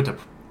 to, and he went to.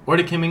 Where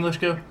did Kim English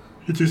go?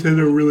 He just had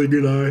a really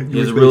good eye. He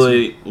has a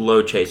really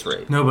low chase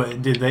rate. No,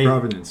 but did they?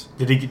 Providence.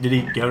 Did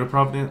he go to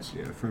Providence?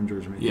 Yeah, from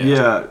Georgia.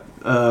 Yeah.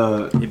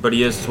 But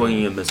he is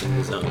swinging and missing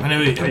his own. I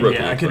know. I couldn't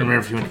remember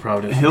if he went to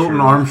Providence. Hilton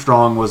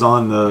Armstrong was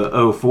on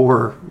the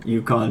 04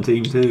 UConn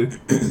team too.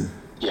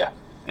 Yeah.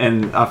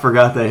 And I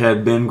forgot they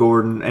had Ben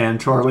Gordon and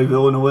Charlie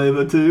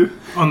Villanueva too.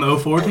 On the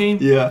 04 team.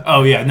 Yeah.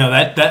 Oh yeah, no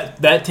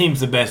that team's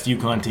the best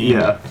UConn team.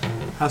 Yeah.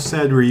 How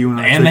sad were you when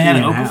I And took they had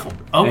Ian Okafor, Happ?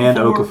 And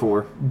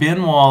Okafor.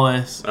 Ben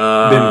Wallace, Ben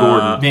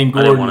Gordon. Ben I didn't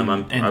Gordon, want him.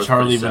 I and was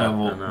Charlie pretty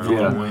sad.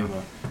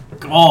 Villanueva.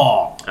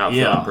 Oh, Outfield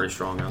yeah, pretty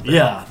strong out there.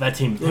 yeah, that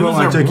team. Who Well, was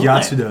I their took one?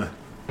 Yatsuda.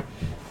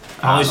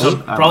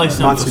 Probably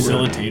some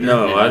Matsuda. facilitator.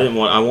 No, I didn't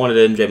want. I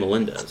wanted MJ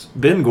Melendez.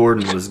 Ben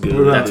Gordon was good.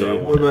 What about, That's what I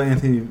what wanted. about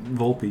Anthony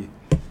Volpe?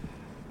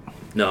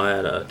 No, I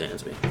had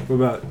Dansby. What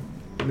about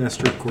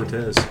Nestor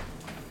Cortez?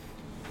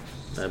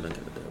 That'd been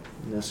kind of dope.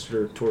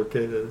 Nestor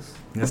Torquez.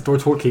 Nestor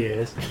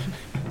Cortez.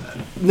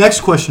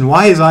 Next question.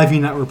 Why has Ivy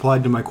not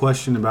replied to my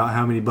question about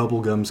how many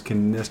bubble gums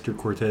can Nestor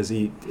Cortez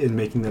eat and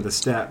making that a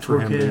stat for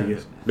him to Torquez.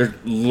 get? There's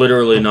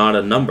literally not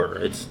a number.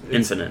 It's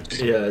infinite.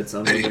 Yeah, it's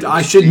unlimited.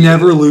 I should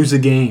never lose a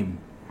game.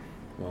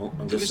 Well,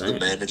 I'm just Who's the saying.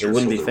 manager It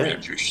wouldn't for be the fair.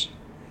 Rangers?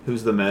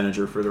 Who's the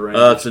manager for the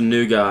Rangers? It's a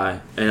new guy,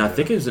 and I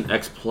think he was an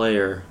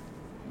ex-player.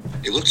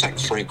 It looks like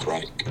Frank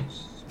Reich.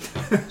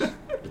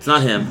 It's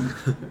not him.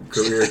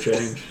 Career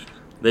change.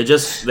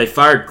 They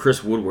fired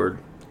Chris Woodward.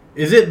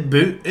 Is it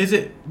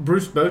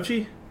Bruce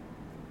Bochy?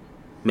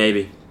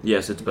 Maybe.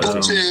 Yes, it's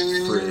better.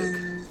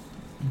 Frick.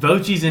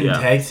 Bochy's in Your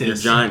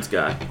Texas. Giants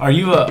guy. Are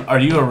you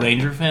a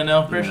Ranger fan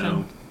now, Christian?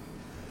 No.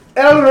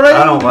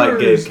 I don't like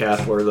Gabe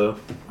Kapler though.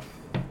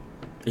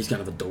 He's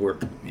kind of a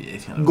dork. Yeah,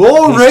 he's kind of-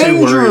 Go He's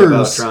too worried about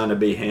Rangers! trying to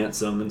be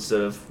handsome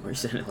instead of Why are you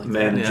saying it like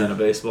managing Yeah. a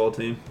baseball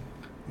team.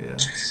 yeah.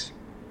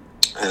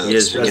 He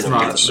is- Speaking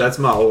That's of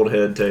my old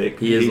head take.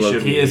 He is low-key.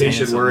 should, He is he should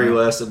handsome, worry man.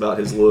 less about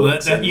his Well,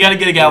 looks. you got to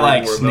get a guy worry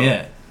like more about-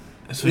 Snit.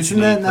 That's what Isn't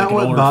you that need, not like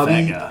what an older Bobby-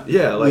 fat guy.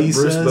 Yeah, like Lee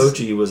Bruce says-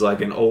 Bochy was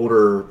like an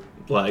older,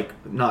 like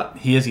not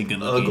He is a good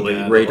looking ugly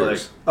guy. but,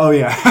 Raiders. Oh,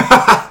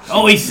 yeah.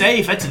 Oh, he's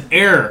safe. That's an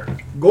error.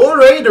 Go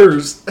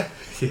Raiders!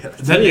 Yeah.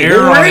 Is that an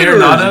error on He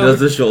does Arenado?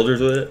 the shoulders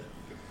with it.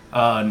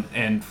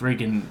 And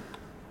freaking,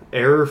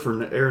 Error for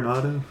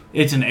Arenado.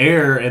 it's an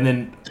error, and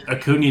then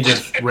Acuna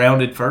just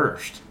rounded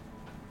first.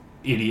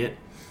 Idiot.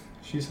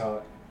 She's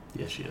hot.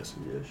 Yes, she is.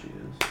 Yeah,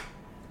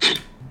 she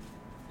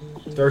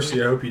is.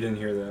 Darcy, I hope you didn't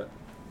hear that.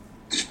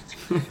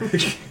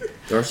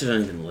 Darcy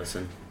doesn't even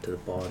listen to the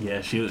pod.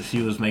 Yeah, she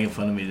was making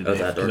fun of me today. Oh,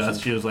 that 'Cause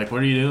Darcy? she was like,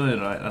 "What are you doing?"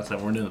 And I was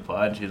like, "We're doing the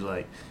pod." And she was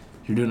like,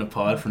 "You're doing a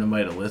pod for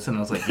nobody to listen?" I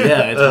was like,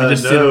 "Yeah, it's we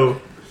just sit." no,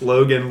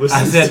 Logan I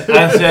listens. said,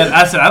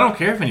 I don't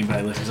care if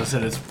anybody listens. I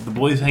said, it's the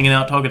boys hanging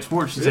out talking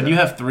sports. She said, you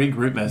have 3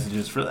 group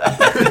messages for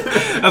that.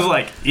 I was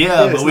like,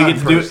 yeah, it's but we not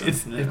get to in do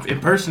person. it. It's in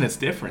person. It's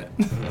different.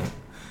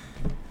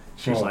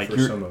 She was Well, like, for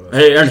you're, some of us.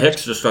 Hey, Aaron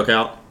Hicks just struck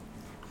out.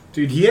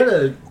 Dude, he had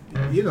an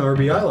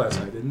RBI last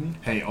night, didn't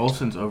he? hey,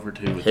 Olsen's over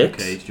 2 with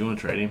Hicks? 2 Ks. Do you want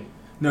to trade him?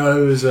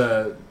 No, it was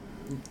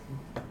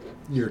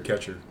your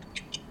catcher.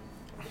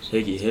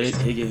 Higgy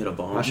hit a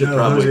bomb. I should No,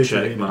 probably Jose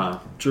check Trevino. my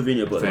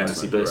Trevino played last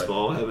fantasy night, you're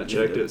baseball. I haven't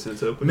checked it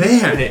since opening.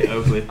 Man, Hey,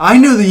 Oakley. I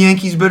know the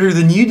Yankees better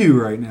than you do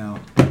right now.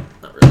 Right.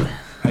 Not really.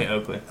 Hey,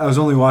 Oakley. I was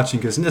only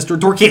watching because Nestor I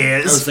was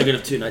Torquez. thinking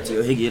of 2 nights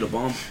ago. Higgy hit a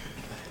bomb.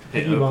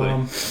 Hey, Piggy Oakley.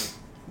 bomb.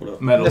 What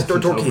up? Matt Nestor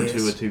Olsen's over Torquez.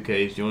 2 with 2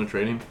 Ks. Do you want to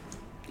trade him?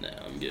 No,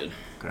 I'm good.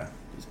 Okay.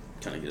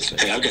 Kind of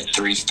good. Hey, I've got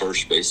 3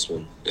 first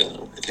basemen.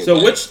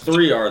 So which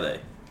 3 are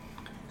they?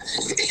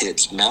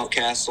 It's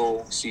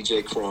Mountcastle,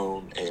 CJ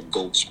Crone, and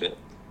Goldschmidt.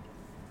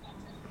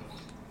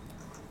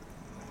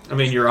 I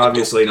mean, you're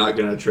obviously not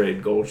going to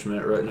trade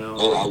Goldschmidt right now.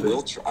 Oh, I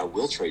will. I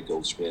will trade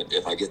Goldschmidt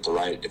if I get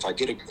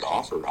a good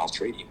offer. I'll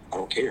trade him. I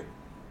don't care.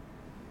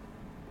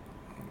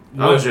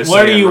 I was just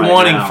What are saying you right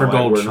wanting now, for like, We're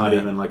not Goldschmidt?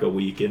 even like a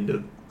week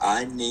into.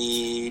 I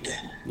need.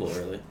 A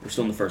little early. We're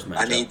still in the first match.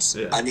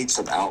 I need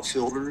some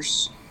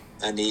outfielders.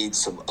 I need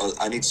some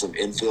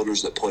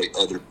infielders that play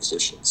other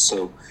positions.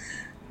 So,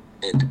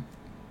 and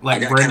I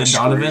Like got Brendan kinda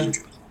Donovan?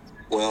 screwed.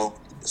 Well,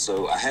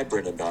 so I had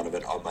Brendan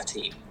Donovan on my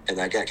team, and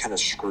I got kind of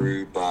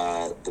screwed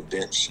by the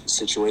bench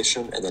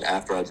situation. And then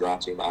after I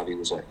dropped him, Ivy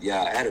was like,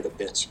 "Yeah, I added a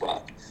bench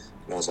spot,"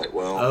 and I was like,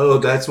 "Well." Oh,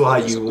 okay, that's why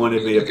well, you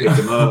wanted me to pick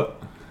him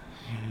up.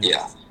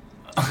 Yeah.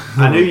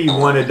 I knew you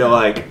wanted to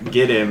like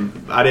get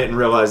him. I didn't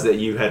realize that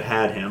you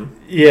had him.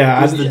 Yeah,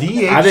 Does the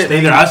DH I didn't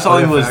either. I saw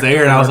play him a was factor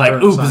there, and in I was our like,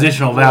 current ooh, side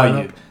positional lineup?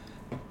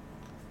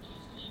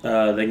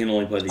 value. They can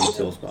only play the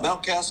util spot.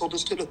 Mountcastle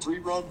just hit a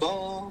 3-run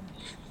bomb.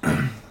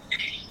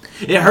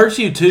 It hurts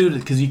you, too,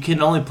 because you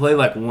can only play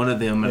like one of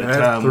them at Yeah, a I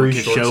have time 3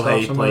 because shortstops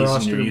Shohei on my plays in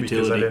roster your because I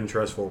utility. didn't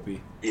trust Volpe.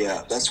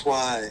 Yeah, that's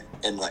why.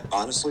 And like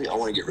honestly, I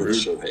want to get rid of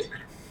Shohei.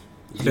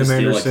 He's Tim gonna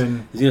steal,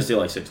 Anderson. he's gonna steal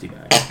like 60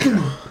 bags.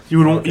 You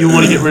want to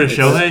get rid of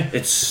Shohei?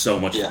 It's so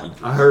much Yeah. fun.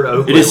 I heard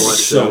Oakley It is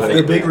wants so to. fake.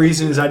 The big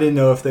reason is I didn't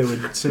know if they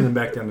would send him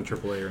back down to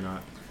AAA or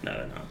not. No,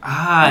 they're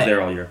not. He's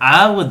there all year.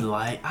 I would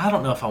like. I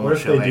don't know if I What want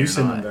if Shohei they do or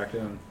send him not. back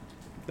down?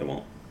 They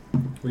won't.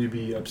 Will you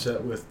be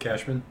upset with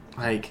Cashman?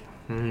 Like,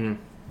 I mean,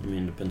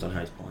 it depends on how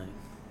he's playing.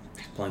 If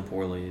he's playing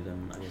poorly,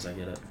 then I guess I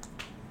get it.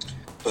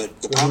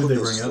 But the Who would problem they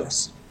is bring up?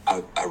 this.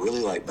 I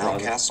really like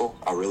Mountcastle,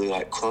 I really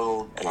like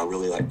Crone, and I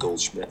really like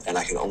Goldschmidt, and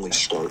I can only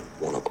start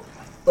one of them.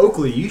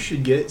 Oakley, you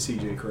should get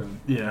CJ Crone.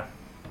 Yeah.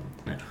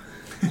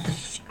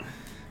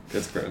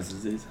 That's Crohn's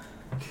disease.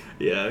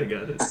 Yeah, I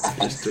got it.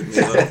 Just took me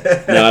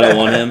out. No, I don't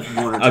want him.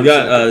 1 or 2 I've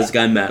got seconds. this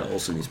guy Matt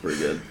Olson. He's pretty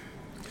good.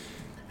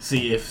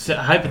 See, if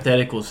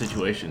hypothetical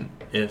situation,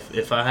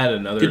 if I had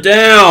another Get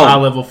down! high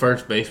level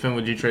first baseman,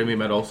 would you trade me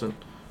Matt Olson?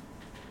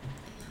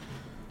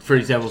 For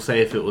example,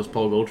 say if it was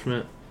Paul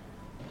Goldschmidt.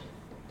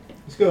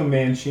 Let's go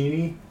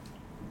Mancini.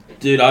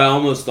 Dude, I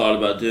almost thought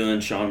about doing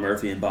Sean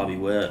Murphy and Bobby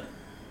Witt.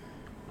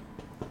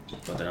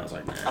 But then I was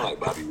like, I nah. like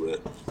Bobby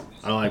Witt.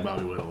 I like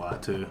Bobby Witt a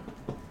lot too.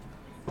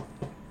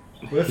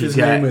 What if his He's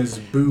got- name was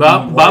Boo?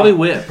 Bobby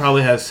Witt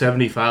probably has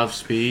 75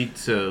 speed,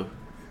 so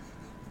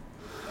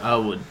I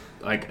would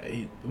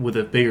with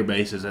a bigger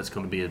bases. That's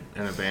going to be an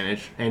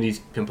advantage, and he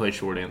can play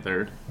short and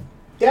third.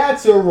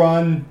 That's a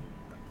run.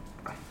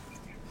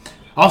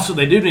 Also,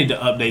 they do need to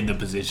update the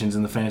positions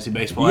in the fantasy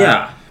baseball. Yeah.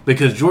 app,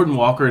 because Jordan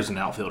Walker is an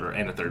outfielder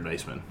and a third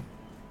baseman.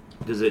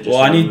 Does it just Well,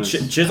 I have need him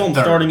as- Chisholm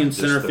third. starting in Just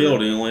center third. field,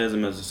 and he only has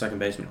him as a second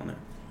baseman on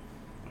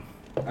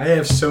there. I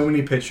have so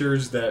many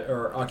pitchers that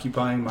are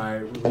occupying my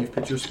relief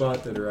pitcher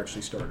spot that are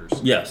actually starters.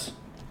 Yes.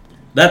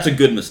 That's a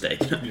good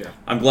mistake. Yeah.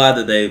 I'm glad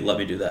that they let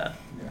me do that.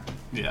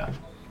 Yeah,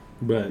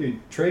 but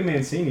Dude, Trey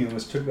Mancini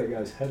almost took that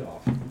guy's head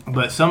off.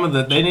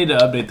 they need to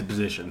update the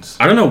positions.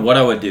 I don't know what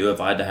I would do if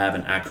I had to have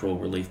an actual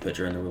relief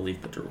pitcher in the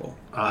relief pitcher role.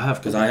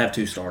 Because I have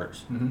 2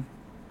 starters.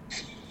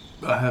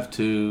 I have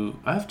two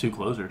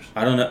closers.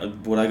 I don't know.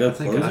 Would I go I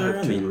think closer? I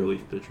have 2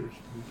 relief pitchers.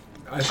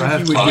 I think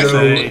have you would to go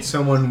say- with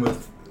someone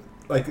with,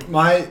 like,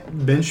 my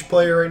bench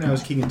player right now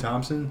is Keegan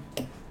Thompson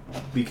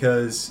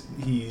because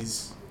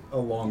he's a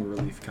long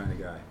relief kind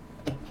of guy.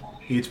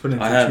 He gets put in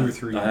for I have 2 or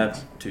 3 I innings.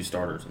 have 2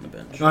 starters on the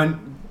bench.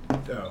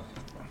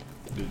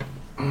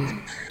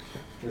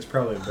 It's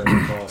probably a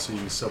better call, so you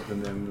can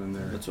supplement them in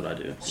there. That's what I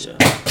do. Yeah.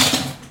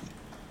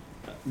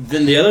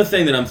 Then the other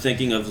thing that I'm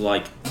thinking of,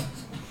 like,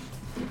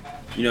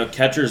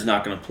 catcher's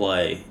not going to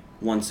play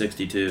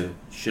 162.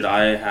 Should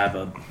I have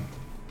a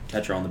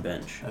catcher on the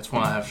bench? That's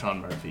why I have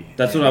Sean Murphy.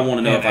 That's what I want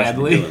to know And if I should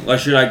be Adley. doing. Like,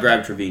 should I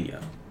grab Trevino?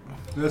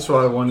 That's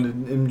why I wanted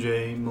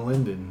MJ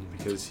Melendon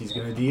because he's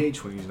going to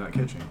DH when he's not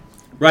catching.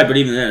 Right, but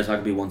even then, it's not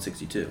going to be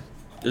 162.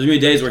 There's going to be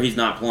days where he's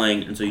not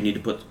playing, and so you need to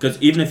put...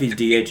 Because even if he's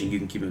DHing, you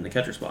can keep him in the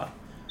catcher spot.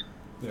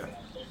 Yeah.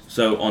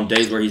 So on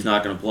days where he's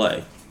not going to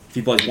play, if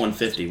he plays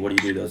 150, what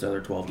do you do those other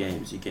 12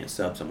 games? You can't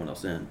sub someone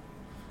else in.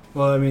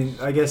 Well, I mean,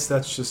 I guess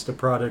that's just a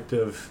product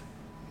of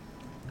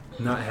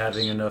not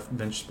having enough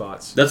bench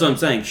spots. That's what I'm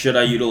saying. Should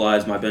I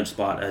utilize my bench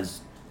spot as...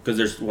 Because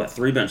there's,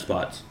 3 bench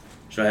spots.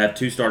 Should I have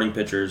 2 starting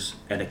pitchers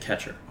and a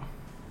catcher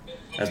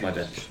as my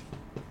bench?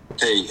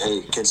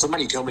 Hey, can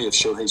somebody tell me if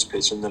Shohei's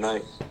pitching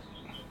tonight?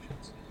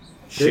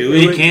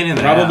 Chewy? would- can in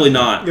the Probably app.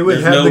 not. It would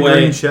There's have no the way.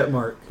 green check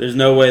mark. There's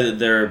no way that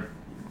they're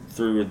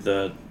through with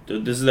the...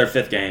 This is their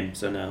 5th game,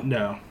 so no.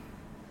 No.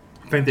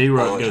 I think they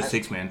wrote Oh, go yeah.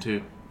 6-man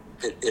too.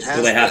 It has.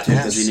 Well, they have to it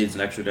because has- he needs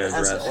an extra day It of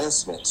has rest. an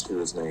S next to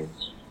his name.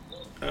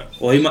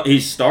 Well,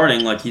 he's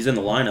starting, like he's in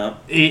the lineup.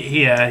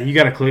 Yeah, you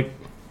got to click.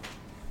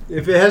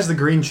 If it has the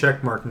green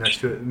check mark next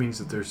to it, it means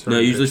that there's No,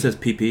 it usually says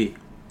PP,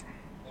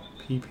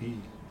 PP.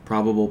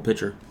 probable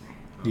pitcher.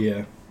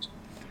 Yeah.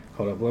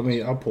 Hold up,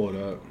 I'll pull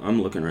it up.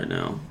 I'm looking right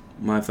now.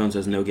 My phone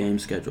says no game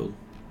scheduled.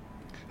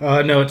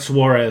 No, it's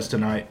Suarez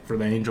tonight for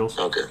the Angels.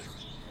 Okay.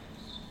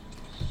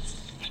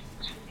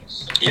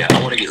 Yeah,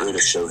 I want to get rid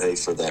of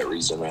Shohei for that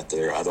reason right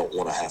there. I don't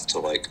want to have to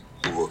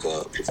look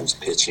up if he's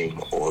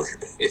pitching or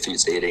if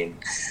he's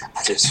hitting.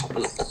 I just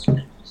want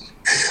to.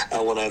 I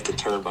want to have to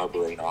turn my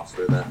brain off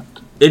for that.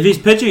 If he's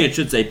pitching, it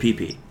should say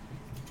PP.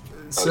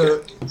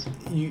 So,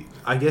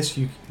 I guess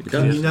you It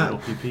can does. you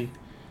not. PP.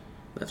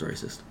 That's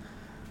racist.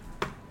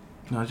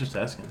 No, I was just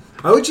asking.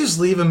 I would just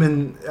leave him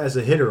in as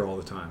a hitter all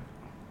the time.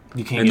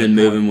 You can't And get then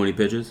move one. him when he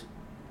pitches.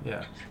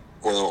 Yeah.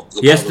 Well,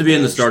 He has to problem be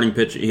in the is- starting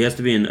pitch. He has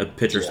to be in a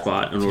pitcher Yeah.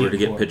 spot in To order get to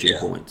get four. pitching Yeah.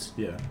 points.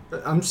 Yeah.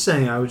 I'm just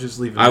saying I would just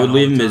leave him. I would in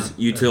leave all him the as time.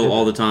 util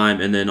all the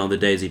time, and then on the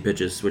days he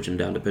pitches, switch him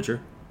down to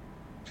pitcher.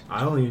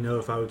 I don't even know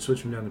if I would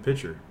switch him down to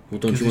pitcher. Well,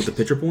 don't you want the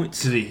pitcher points?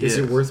 Because he Is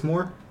hits. it worth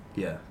more?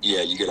 Yeah.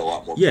 Yeah, you get a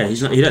lot more. Yeah, points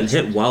he's not. for He doesn't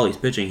pitching. hit while he's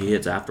pitching. He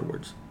hits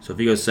afterwards. So if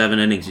he goes 7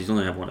 innings, he's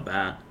only have 1 at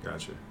bat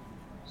Gotcha.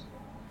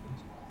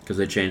 because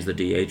they changed the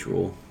DH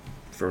rule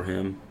for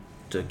him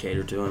to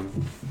cater to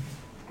him.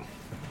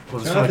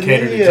 Well, it's Not going the to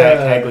cater to media. Zach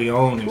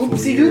Caglione in 4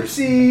 Oopsie years.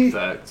 doopsie.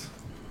 Fact.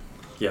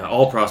 Yeah,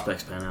 all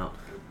prospects pan out.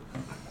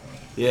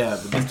 Yeah,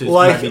 but this dude's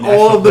Like might be all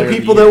National of the Player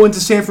people Year. that went to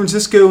San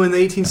Francisco in the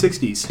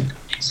 1860s.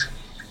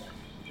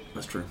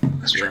 That's true.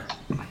 Yeah.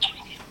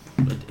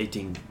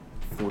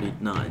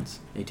 1849s,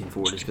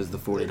 1840s because the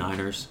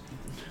 49ers.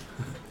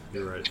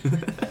 You're right.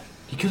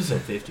 You could have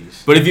said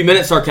 50s. But if you meant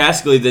it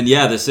sarcastically, then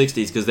yeah, the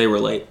 60s because they were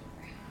late.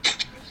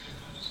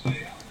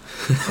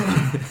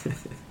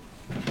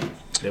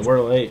 They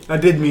were late. I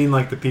did mean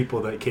like the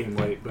people that came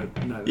late, but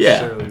not Yeah.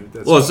 necessarily.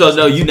 That's Well, what so I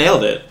no, said. you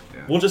nailed it.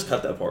 Yeah. We'll just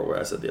cut that part where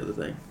I said the other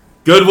thing.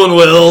 Good one,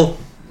 Will.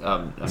 I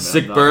mean,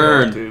 Sick I'm not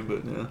burn. going to,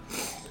 but yeah.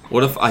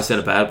 What if I said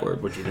a bad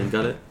word? Would you then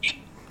cut it?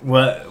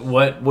 What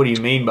What do you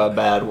mean by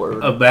bad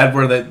word? a bad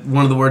word that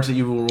one of the words that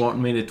you were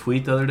wanting me to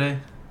tweet the other day?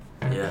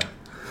 Yeah.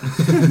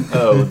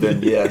 Oh,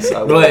 then yes,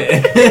 I would. What?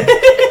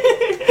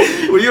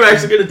 Were you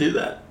actually going to do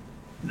that?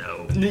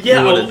 No. You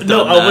Yeah, would've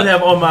no, done I would that.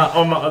 have on my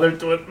other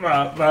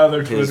my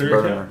other His Twitter.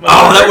 burner. account.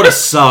 Oh, that would have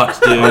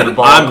sucked, dude. I'm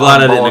Ball-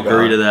 glad I ball didn't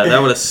agree guy. to that.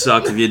 That would have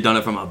sucked if you had done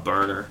it from a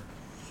burner.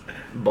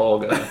 Ball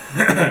guy.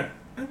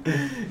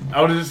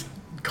 I would have just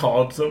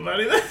called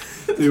somebody.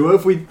 Dude, what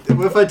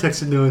if I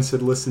texted Noah and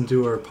said, "Listen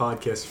to our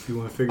podcast if you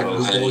want to figure out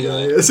who Oh, Ball hey,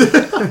 Guy is"?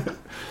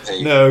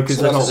 Hey, No,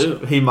 because What to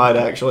do? he might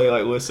actually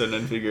like listen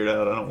and figure it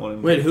out. I don't want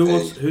him. Wait, who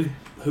wants to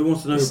know?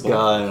 This who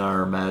ball- guy in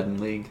our Madden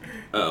league.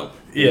 Oh,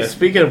 Yeah.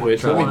 Speaking of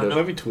which, Trying to-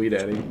 let me tweet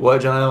at him.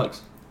 What, John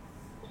Alex?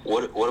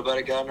 what about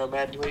a guy in our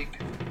Madden League?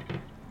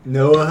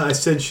 Noah, I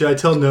said, should I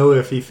tell Noah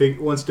if he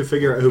wants to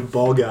figure out who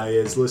Ball Guy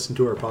is? Listen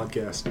to our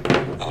podcast.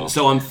 Oh.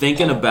 so I'm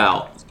thinking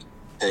about.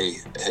 Hey,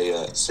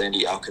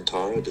 Sandy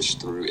Alcantara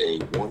just threw a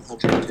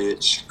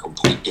 100-pitch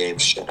complete game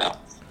shutout.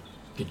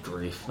 Good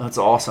grief! That's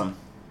awesome.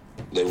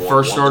 They won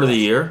First start of the 1-0.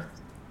 year.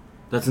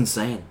 That's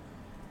insane.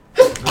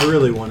 I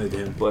really wanted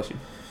him. Bless you.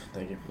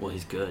 Thank you. Well,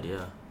 he's good.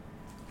 Yeah.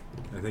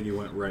 I think he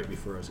went right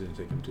before I was going to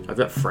take him to. I've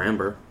got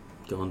Framber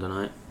going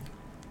tonight.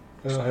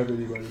 I don't have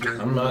anybody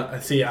there. I'm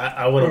not. See,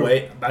 I would have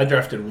wait. I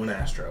drafted one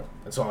Astro.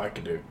 That's all I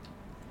could do.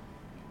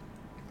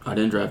 I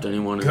didn't draft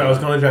anyone. Because I was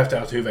going to draft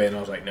Altuve, and I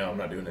was like, no, I'm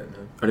not doing it.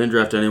 Man. I didn't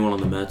draft anyone on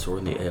the Mets or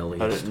in the AL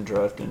I East. didn't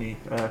draft any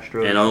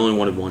Astros. And I only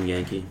wanted one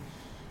Yankee.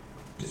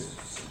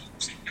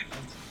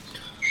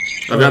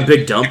 I've got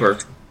Big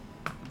Dumper.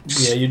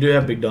 Yeah, you do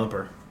have Big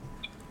Dumper.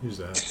 Who's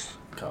that?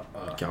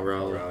 Cal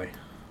Raleigh.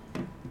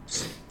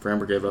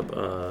 Framber gave up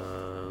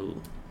a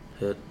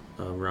hit,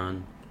 a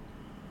run,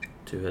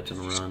 2 hits and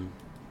a run.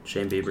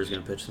 Shane Bieber's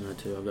going to pitch tonight,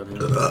 too. I've got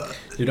him.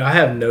 Dude, I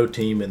have no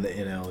team in the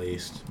NL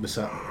East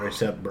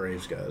except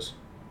Braves guys.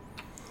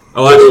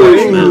 Oh, that's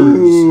what you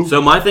meant.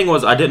 So my thing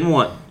was I didn't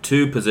want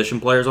 2 position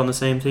players on the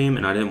same team,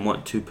 and I didn't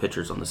want 2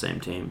 pitchers on the same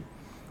team.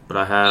 But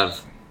I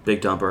have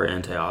Big Dumper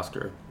and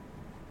Teoscar.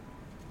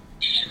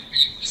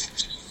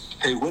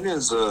 Hey, when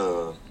is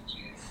Rodon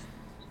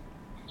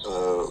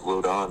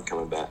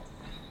coming back?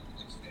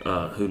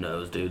 Who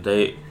knows, dude?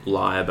 They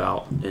lie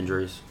about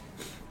injuries.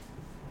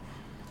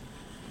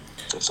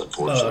 That's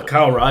unfortunate.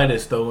 Kyle Wright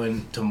is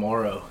throwing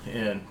tomorrow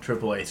in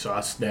AAA, so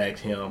I snagged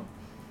him.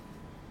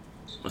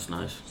 That's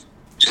nice.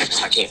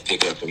 I can't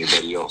pick up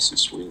anybody else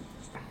this week.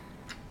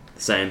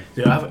 Same.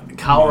 Dude, I have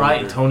Kyle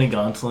Wright and Tony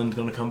Gonsolin's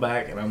going to come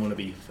back, and I'm going to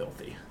be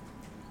filthy.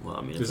 Well,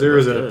 I mean, Because if there they're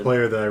is a good.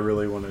 player that I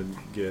really want to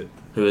get.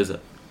 Who is it?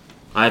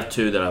 I have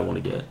 2 that I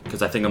want to get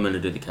because I think I'm going to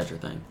do the catcher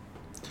thing.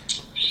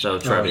 So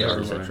Trevi yeah,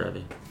 already said right.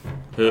 Trevi.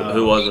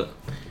 Who was it?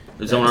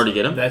 Did someone already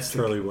get him? That's the,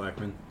 Charlie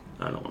Blackman.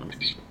 I don't want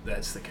him.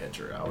 that's the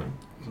catcher. I would.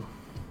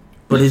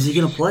 But is he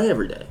going to play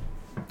every day?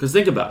 Because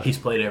think about it. He's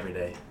played every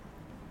day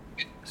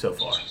so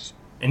far.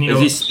 And you Is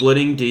know, he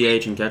splitting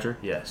DH and catcher?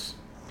 yes,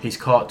 he's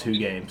caught 2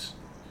 games.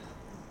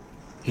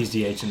 He's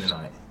DH in the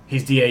night.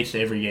 He's DH'd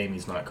every game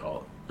he's not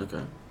called.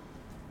 Okay.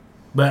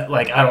 But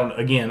like I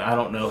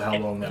don't know how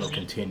long that'll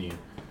continue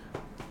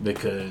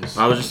because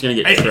I was just going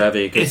to get Hey,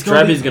 Trevi because it's gonna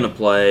Trevi's be- going to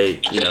play,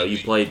 you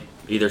play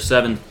either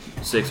 7,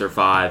 6, or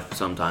 5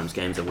 sometimes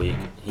games a week.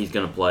 He's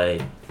going to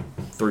play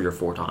 3 or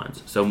 4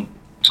 times. So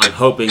I'm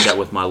hoping that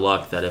with my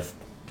luck that if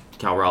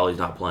Cal Raleigh's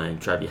not playing,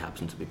 Trevi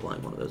happens to be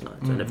playing one of those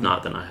nights. And if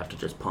not, then I have to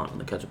just punt in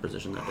the catcher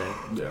position that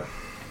day. yeah.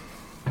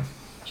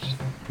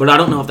 But I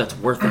don't know if that's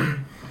worth it.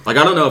 Like,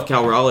 I don't know if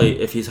Cal Raleigh,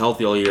 if he's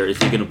healthy all year, is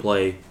he going to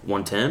play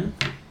 110?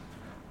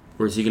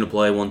 Or is he going to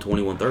play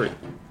 120,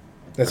 130?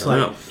 That's I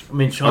don't like know. I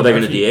mean, Sean Are they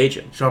going to Murphy, DH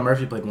him? Sean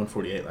Murphy played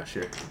 148 last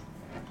year.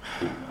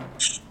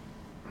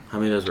 How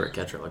many of those were at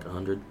catcher? Like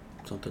 100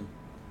 something?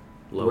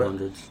 Low What?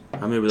 hundreds?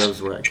 How many of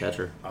those were at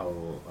catcher?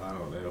 Oh, I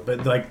don't know,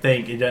 but like,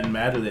 think it doesn't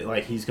matter that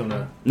like he's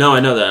gonna. No, I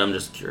know that. I'm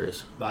just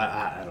curious.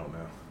 I don't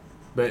know,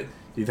 but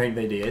do you think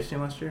they DH'd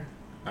him last year?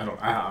 I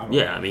don't. I don't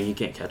Yeah, I mean, he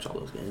can't catch all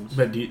those games.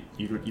 But do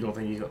you don't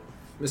think he's?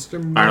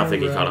 Mr. I don't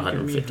think he caught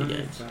 150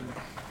 games.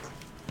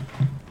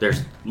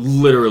 There's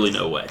literally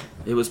no way.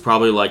 It was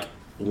probably like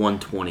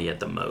 120 at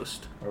the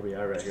most.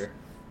 RBI right here.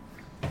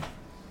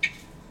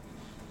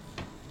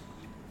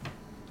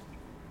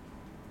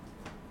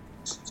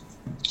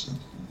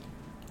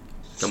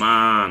 Come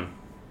on.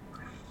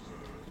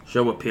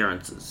 Show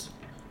appearances.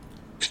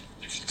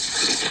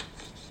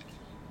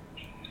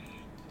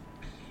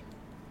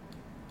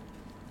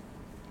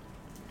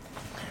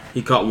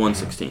 He caught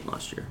 116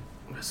 last year.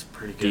 That's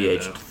pretty good.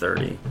 DH'd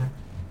 30.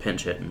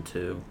 Pinch hitting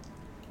 2.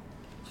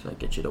 So that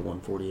gets you to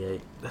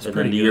 148. That's and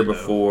pretty then the year good, though.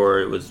 before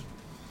it was...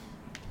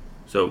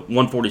 So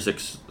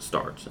 146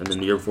 starts. And then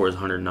the year before is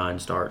 109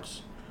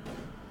 starts.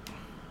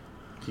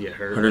 He get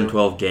hurt.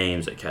 112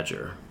 games at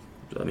catcher.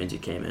 So that means he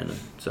came in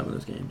some of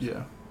those games.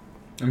 Yeah.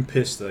 I'm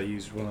pissed that I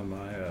used one of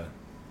my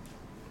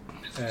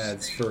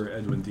ads for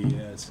Edwin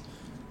Diaz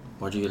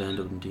Why'd you get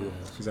into Diaz?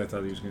 because I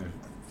thought he was going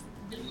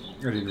to.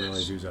 I didn't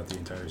realize he was out the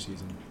entire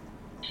season.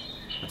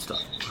 That's tough.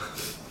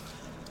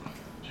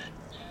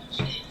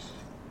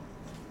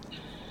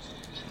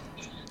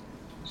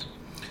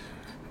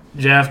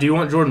 Jeff, do you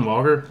want Jordan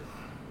Walker?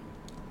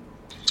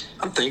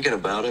 I'm thinking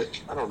about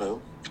it. I don't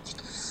know.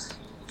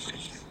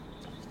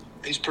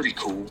 He's pretty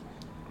cool.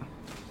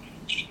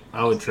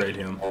 I would trade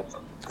him.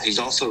 He's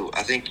also,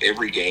 I think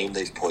every game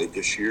they've played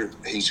this year,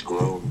 he's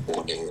grown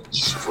 1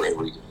 inch for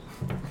every game.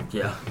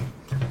 Yeah.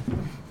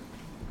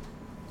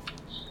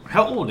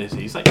 How old is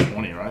he? He's like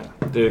 20,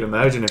 right? Dude,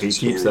 imagine if he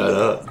keeps that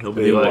up. He'll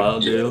be Be like,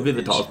 wild, dude. He'll be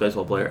the tallest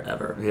baseball player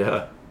ever.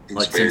 yeah. He's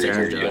Like since very,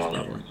 Aaron very Judge,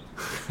 young.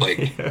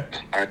 probably.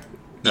 Like,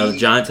 No, the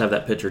Giants have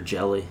that pitcher,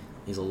 Jelly.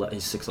 He's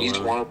 6'11". he's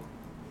one.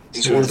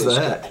 He's Who one is of those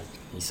that? guys.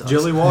 He sucks.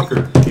 Jelly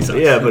Walker. He sucks.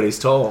 Yeah, but he's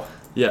tall.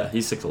 Yeah,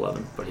 he's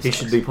 6'11", but He sucks.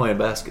 should be playing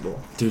basketball.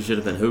 Dude should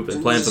have been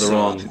hooping, playing for the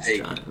wrong Hey.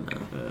 Giant.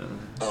 No.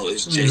 Oh,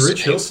 it's I mean, Jason.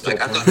 Rich Hill's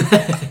Like, I still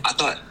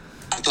thought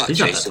He's not that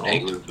Jason tall.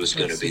 Hayward was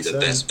going to be the 6'7".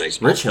 best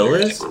baseball Rich Hill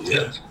player is? ever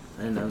lived.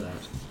 I didn't know that.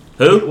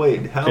 Who?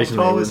 Wait, how Jason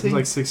tall Hayward. is he? He's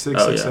like 6'6",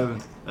 Oh, yeah.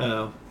 6'7".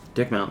 Oh,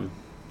 Dick Mountain.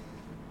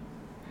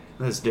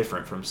 that's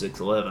different from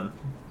 6'11".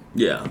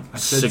 Yeah, I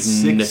said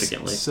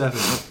significantly.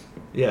 6'7".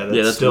 Yeah, that's,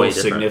 Yeah, that's still way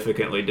different.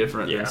 significantly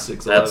different Yeah, than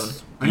 6'11".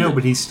 that's. I know,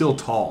 but he's still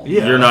tall.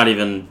 Yeah. You're not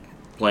even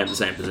playing the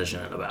same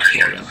position in a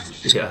basketball game.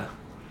 Yeah.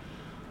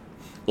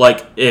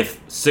 Like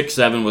if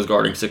 6'7" was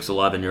guarding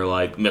 6'11", you're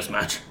like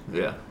mismatch.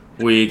 Yeah.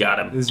 We got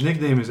him. His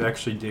nickname is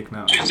actually Dick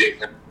Mountain.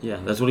 Yeah,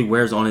 that's what he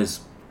wears on his.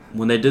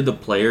 When they did the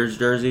players'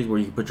 jerseys where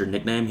you could put your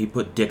nickname, he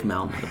put Dick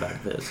Mountain on the back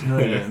of his. No,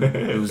 he didn't.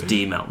 It was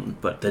D Mountain,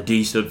 but the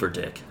D stood for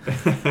Dick.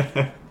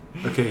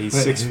 Okay, he's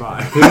 6'5".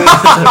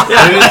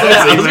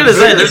 I was gonna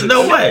say, there's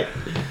no way.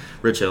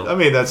 Rich Hill, I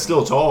mean, that's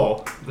still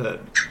tall. That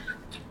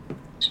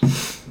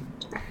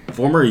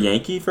former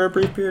Yankee for a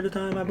brief period of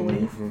time, I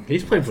believe.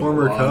 He's played for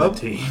Former a lot of Cub?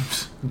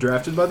 teams.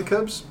 Drafted by the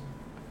Cubs?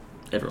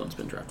 Everyone's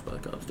been drafted by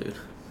the Cubs, dude.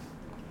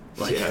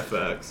 yeah,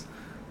 facts.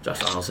 Josh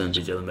Donaldson,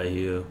 DJ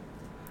LeMahieu.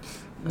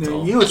 That's Now,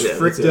 all. you know what's Yeah, that's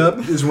fricked it. up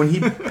is when he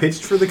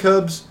pitched for the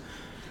Cubs,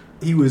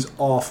 he was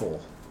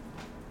awful.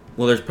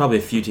 Well, there's probably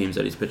a few teams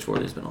that he's pitched for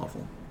that he's been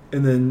awful.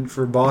 And then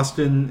for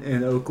Boston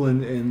and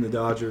Oakland and the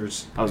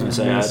Dodgers. I was gonna and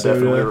say I Minnesota,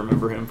 definitely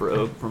remember him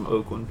from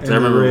Oakland. And I the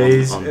remember him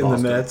Rays on and the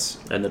Boston. Mets.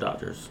 And the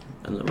Dodgers.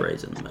 And the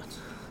Rays and the Mets.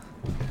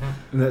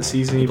 In that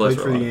season, he plays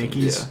played for for a the lot of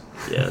teams. Yankees.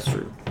 Yeah, that's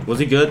true. Was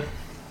he good?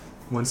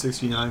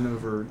 169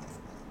 over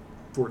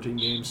 14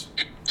 games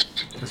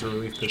as a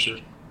relief pitcher.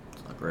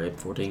 It's not great.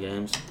 14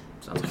 games.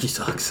 Sounds like he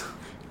sucks.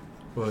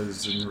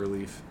 Was in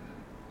relief.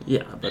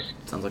 Yeah, but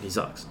sounds like he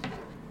sucks.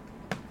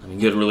 I mean,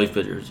 good relief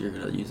pitchers, you're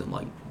going to use them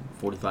like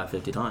 45,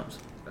 50 times.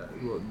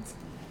 Well,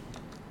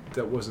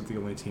 that wasn't the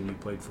only team he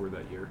played for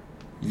that year.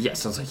 Yeah,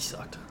 sounds like he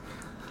sucked.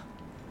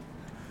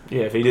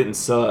 Yeah, if he didn't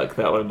suck,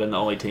 that would have been the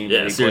only team. that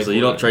Yeah, he seriously, played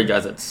you for. don't trade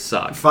guys that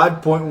suck.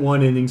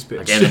 5.1 innings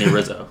pitched. Like Anthony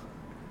Rizzo.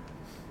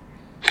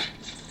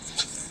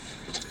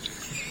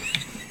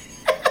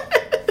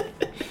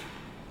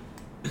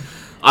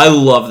 I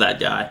love that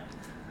guy.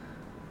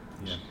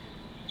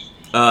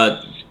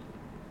 Yeah.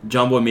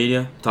 John Boy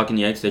Media, Talking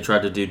Yanks, they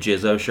tried to do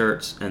Jizzo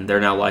shirts, and they're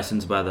now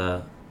licensed by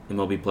the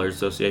MLB Players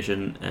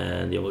Association,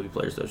 and the MLB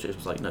Players Association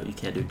was like, no, you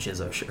can't do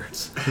Jizzo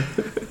shirts.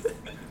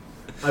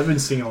 I've been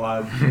seeing a lot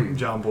of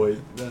John Boy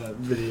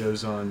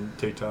videos on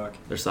TikTok.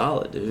 They're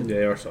solid, dude.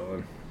 They are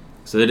solid.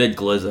 So they did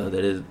Glizzo.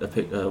 They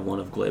did one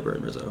of Glaber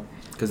and Rizzo.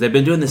 Because they've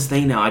been doing this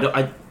thing now.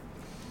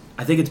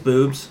 I think it's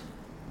boobs.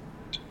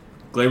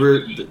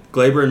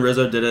 Glaber and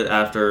Rizzo did it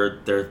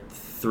after their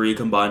 3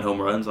 combined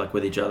home runs, like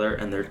with each other,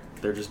 and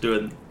they're just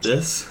doing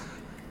this,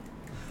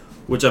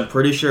 which I'm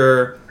pretty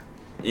sure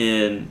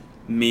in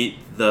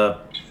Meet the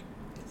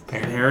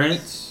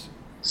Parents.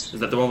 Is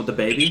that the one with the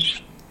baby?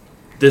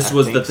 This I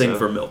was the think thing so.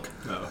 for milk.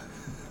 Oh.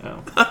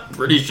 Oh. I'm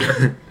pretty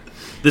sure.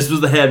 This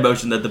was the hand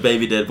motion that the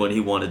baby did when he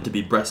wanted to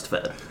be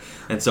breastfed.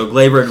 And so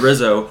Glaber and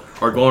Rizzo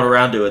are going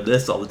around doing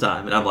this all the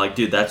time. And I'm like,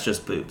 dude, that's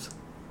just boobs.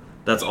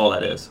 That's all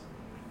that is.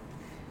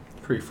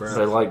 Pretty fresh.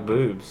 They like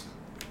boobs.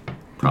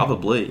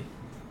 Probably.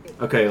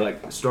 Okay,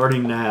 like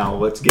starting now,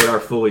 let's get our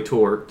fully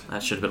torqued,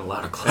 That should have been a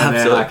louder clap. and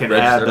then so I it can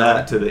registered add that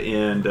on. to the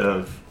end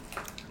of,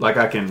 like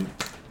I can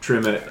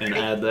trim it and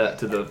add that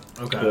to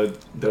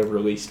the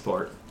released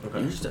part.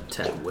 You're just a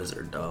tech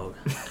wizard, dog.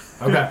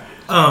 Okay.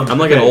 I'm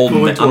like Okay, an old.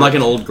 fully I'm like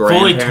an old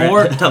Fully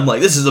grandparent. torqued? I'm like,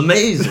 this is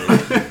amazing.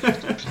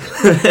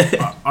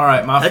 All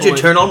right, my How'd you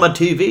fully- turn on my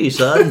TV,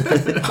 son?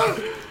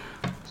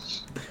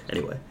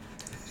 Anyway,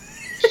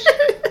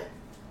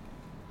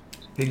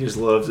 He just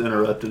loves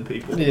interrupting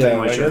people. Yeah,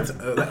 Anyway, like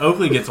sure.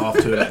 Oakley gets off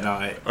to it at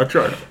night. I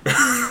tried.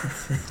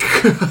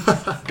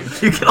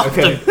 You get off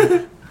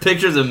the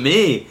pictures of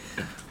me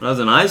when I was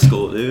in high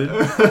school, dude.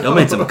 Y'all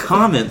made some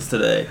comments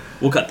today.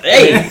 We'll cut.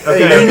 Hey,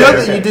 Hey, you know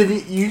that you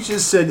did. You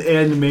just said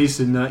and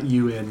Mason, not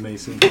you and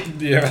Mason.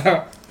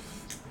 Yeah.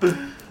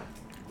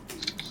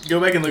 Go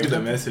back and look at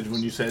that message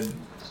when you said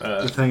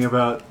The thing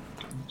about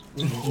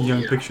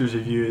young pictures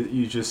of you,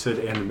 you just said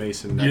and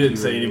Mason. Not you didn't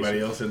say and anybody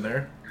Mason. else in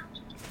there.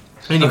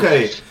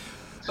 Okay,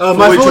 My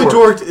Fully fully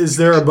torqued. torqued is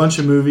there a bunch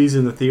of movies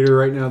in the theater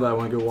right now that I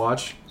want to go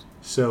watch.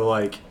 So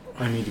like,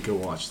 I need to go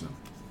watch them.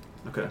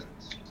 okay,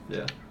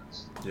 yeah,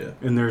 Yeah.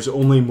 And there's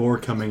only more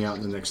coming out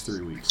in the next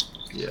 3 weeks.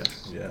 yeah.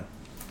 Yeah.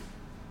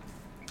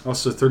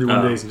 Also, 31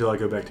 Oh. days until I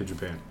go back to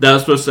Japan. That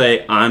was supposed to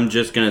say, I'm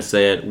just going to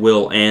say it,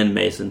 Will and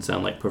Mason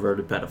sound like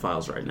perverted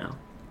pedophiles right now.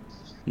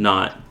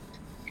 Not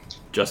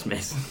just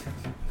Mason.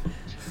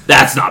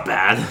 That's not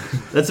bad.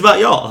 That's about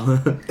y'all.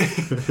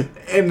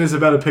 And it's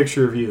about a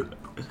picture of you.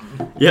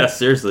 Yeah,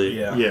 seriously.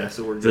 Yeah,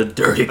 so we're It's a good.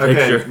 dirty Okay,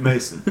 picture.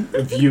 Mason.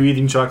 Of you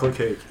eating chocolate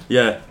cake.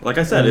 Yeah, like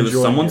I said, And it was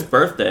enjoying someone's it.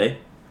 birthday.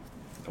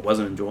 I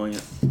wasn't enjoying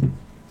it.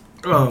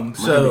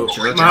 So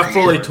Miami, my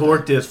fully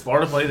Georgia. torqued is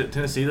Florida plays at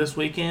Tennessee this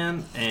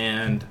weekend,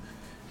 and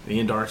me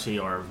and Darcy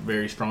are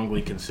very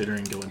strongly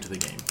considering going to the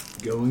game.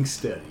 Going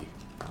steady.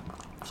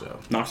 So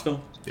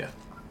Knoxville? yeah,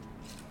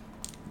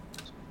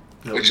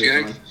 That Which would be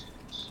game? fun.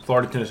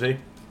 Florida Tennessee.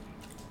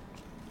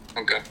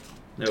 Okay. That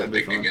That's a would be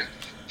big fun. game.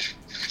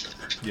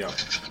 Yeah.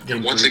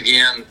 And once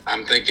again,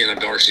 I'm thinking of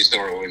Darcy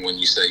Starling when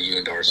you say you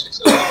and Darcy.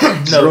 So.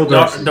 No,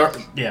 Daryl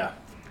Darcy. yeah.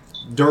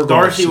 Durl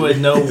Darcy with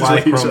no That's Y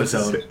what he was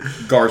chromosome. supposed to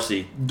say.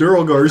 Garcy.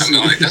 Durl I'm Garcia.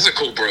 like, that's a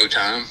cool bro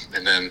time.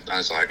 And then I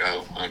was like,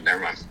 oh, never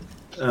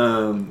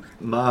mind.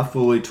 My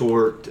fully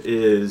torqued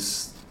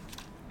is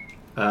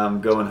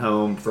I'm going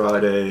home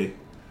Friday,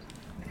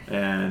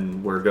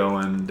 and we're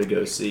going to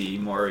go see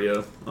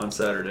Mario on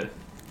Saturday.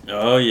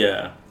 Oh,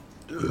 yeah.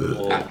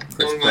 Well, I'm Chris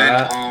going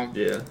Pratt. home.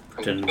 Yeah,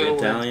 I'm Couldn't be going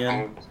Italian.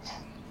 home.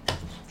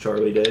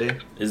 Charlie Day,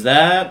 Is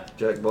that...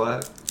 Jack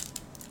Black,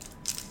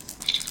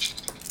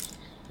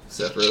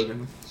 Seth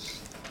Rogen,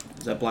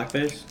 Is that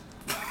blackface?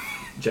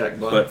 Jack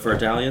Black. But for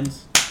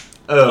Italians?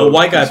 Oh, A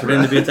white guy that's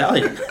pretending to be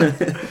right.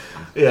 Italian.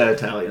 Yeah,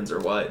 Italians are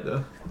white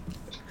though.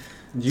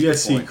 Did you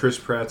guys see Point. Chris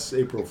Pratt's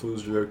April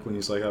Fool's joke when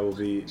he's like, I will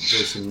be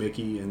voicing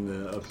Mickey in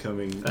the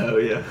upcoming... Oh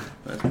yeah.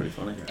 That's pretty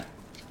funny.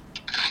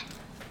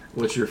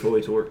 What's your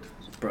fully torqued?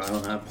 Bro, I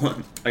don't have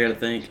one. I gotta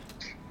think.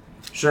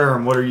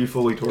 Sherm, what are you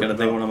fully torqued Gotta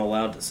think about? what I'm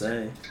allowed to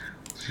say.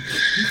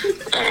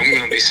 I'm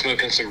going to be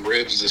smoking some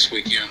ribs this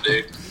weekend,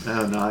 dude.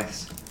 Oh,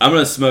 nice. I'm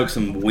gonna smoke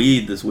some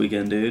weed this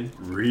weekend, dude.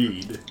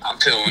 Read. I'm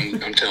telling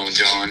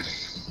John.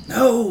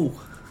 No!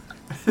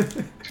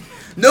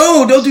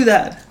 No, don't do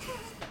that!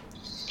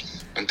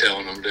 I'm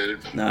telling him, dude.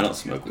 No, I don't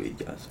smoke weed,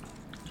 guys.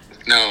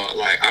 No,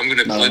 like, I'm going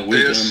to Not on clip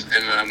the this,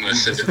 weekend. and then I'm going to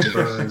send it to him.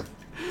 Burn.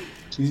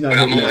 He's not But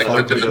I'm hitting only that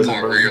hard, clipping but the it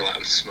part doesn't where burn. you're like,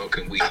 I'm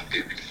smoking weed,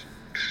 dude.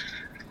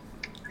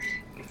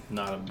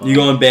 Not a bum. You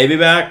going baby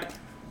back?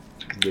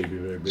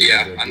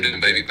 Yeah, I'm doing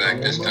baby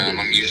back this time.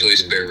 I'm usually a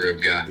spare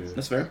rib guy.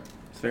 That's fair.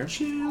 That's fair.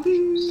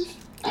 Chili's.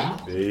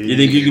 You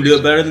think you can do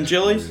it better than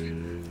Chili's?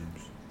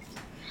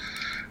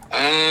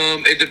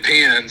 It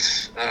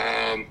depends.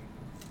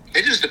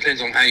 It just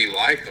depends on how you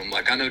like them.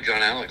 Like, I know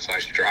John Alex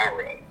likes dry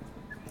rub.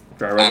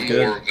 Dry rub's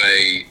good.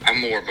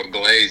 I'm more of a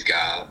glaze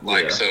guy.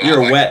 Like, Yeah. so I You're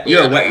a like wet. to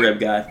You're a put, wet rib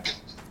guy.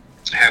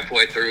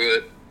 halfway through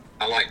it.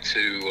 I like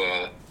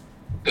to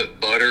put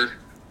butter,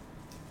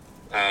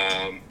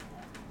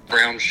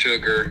 brown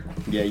sugar,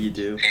 Yeah, you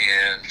do.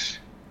 and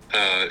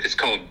it's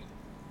called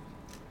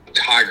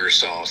tiger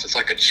sauce. It's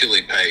like a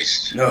chili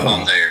paste Oh.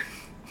 on there,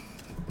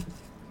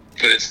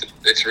 but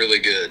it's really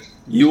good.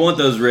 You want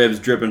those ribs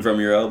dripping from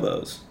your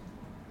elbows.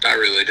 I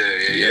really do.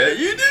 Yeah.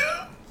 you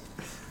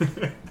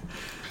do.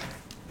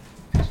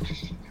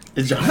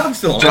 Is John Alex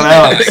still on? John Like,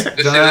 Alex. but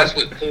see, John that's Alex.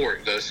 with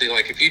pork, though. See,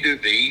 like if you do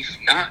beef,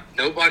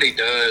 nobody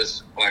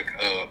does like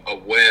a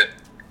wet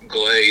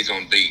glaze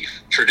on beef.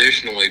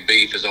 Traditionally,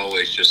 beef is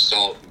always just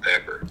salt and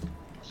pepper,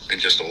 and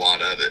just a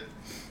lot of it.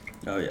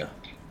 Oh yeah.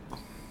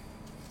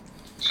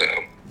 So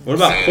What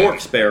about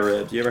pork spare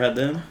ribs? You ever had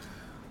them?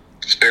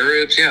 spare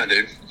ribs, yeah,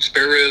 dude.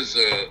 Spare ribs,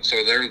 so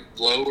they're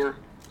lower.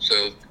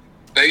 So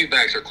baby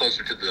backs are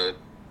closer to the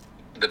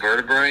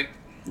vertebrae.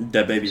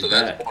 That baby's So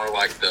that's back. more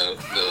like the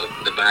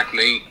back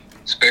meat.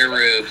 Spare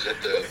ribs at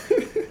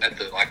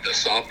the like the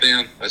soft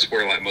end. That's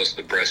where like most of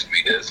the breast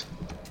meat is.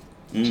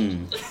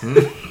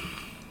 Mm.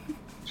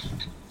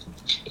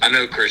 I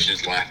know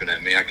Christian's laughing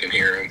at me. I can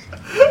hear him.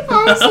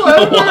 I was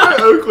like,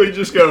 Oakley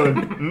just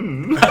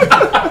going,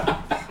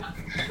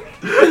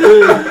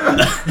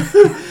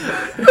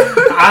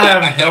 I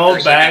have I held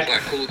personally back.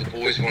 think, like, cool, the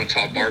boys want to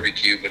talk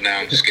barbecue, but now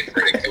I'm just getting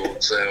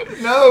ridiculed. So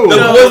No. The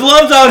boys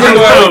love talking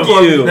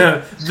barbecue.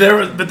 No, there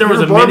was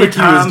Your a many barbecue is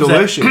times that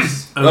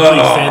delicious. Oakley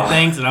Oh. said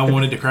things and I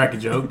wanted to crack a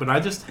joke, but I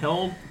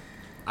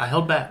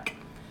held back.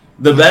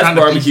 The best trying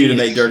to barbecue to PC.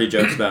 make dirty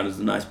jokes about is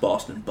a nice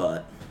Boston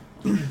butt.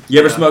 You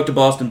ever smoked a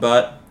Boston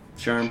butt,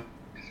 Sherm?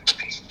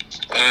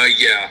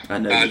 yeah. I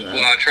know you have.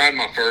 Well, I tried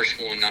my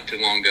first one not too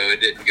long ago. It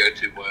didn't go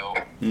too well,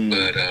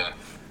 but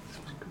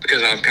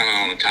because I was kind of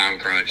on a time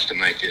crunch to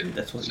make it,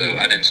 That's what so you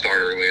I didn't start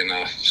early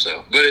enough.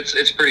 So, but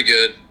it's pretty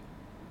good.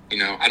 You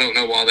know, I don't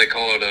know why they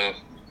call it a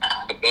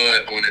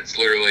butt when it's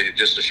literally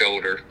just a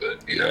shoulder,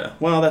 but you know. Yeah.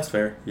 Well, that's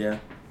fair. Yeah.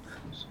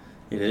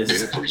 It is.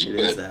 Dude, It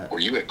is that. were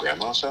you at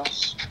Grandma's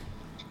house?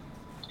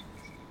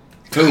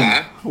 Boom.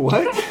 Hi.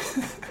 What?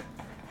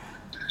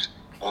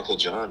 Uncle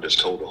John just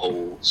told a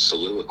whole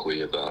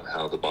soliloquy about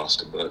how the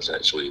Boston butt's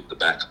actually the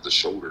back of the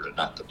shoulder and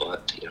not the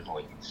butt to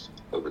Emily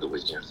over the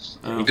weekend.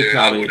 He could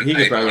probably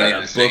write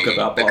a book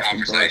about the Boston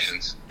butts.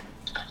 conversations.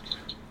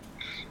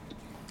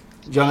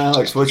 John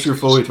Alex, what's your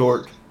fully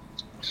torqued?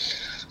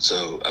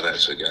 So I've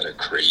actually got a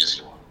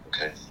crazy one.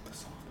 Okay.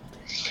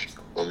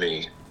 Let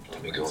me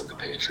go in the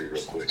pantry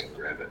real quick and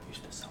grab it.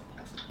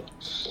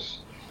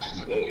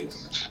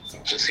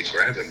 Let's see,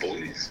 grab it,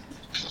 boys.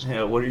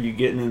 Yeah, what are you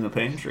getting in the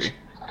pantry?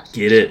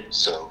 Get it.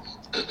 So,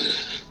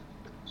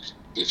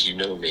 if you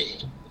know me,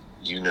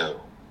 you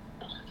know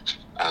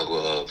I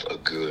love a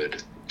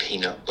good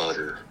peanut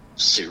butter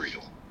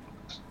cereal.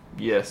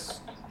 Yes.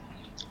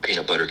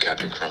 Peanut butter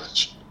Captain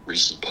Crunch,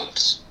 Reese's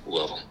Puffs,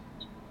 love them.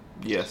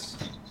 Yes.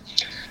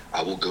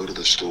 I will go to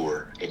the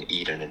store and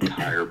eat an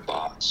entire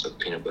box of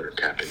peanut butter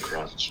Captain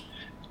Crunch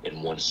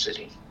in one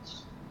sitting.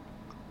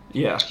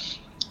 Yeah.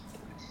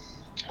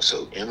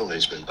 So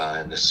Emily's been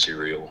buying this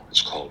cereal.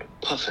 It's called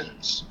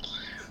Puffins.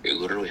 It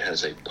literally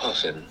has a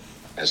puffin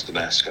as the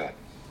mascot.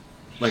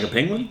 Like a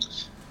penguin?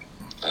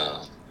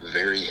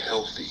 Very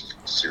healthy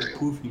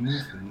cereal.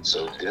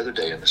 So the other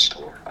day in the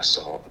store, I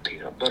saw a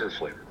peanut butter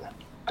flavored one.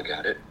 I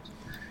got it.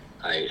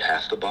 I ate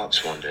half the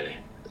box one day,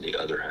 and the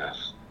other half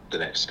the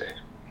next day.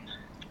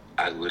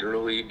 I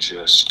literally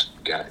just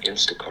got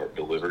Instacart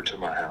delivered to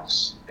my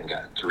house and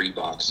got 3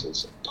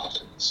 boxes of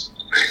Puffins.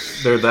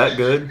 They're that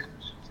good?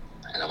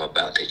 And I'm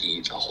about to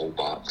eat a whole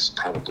box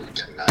probably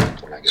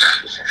tonight when I get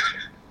to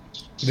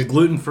the The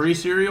gluten-free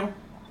cereal?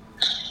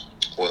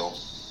 Well,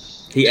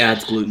 He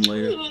adds gluten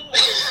later.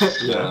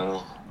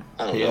 no.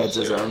 I don't He know adds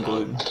if his they are own or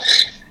gluten. not.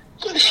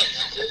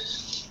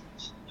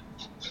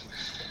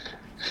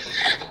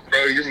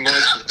 Bro, you're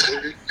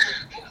munching, dude.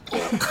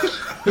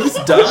 Who's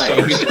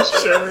dying?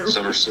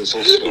 Summer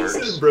sizzle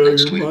starts Bro,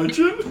 next you're week.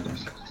 munching?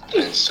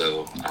 And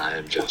so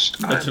I'm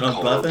Munching on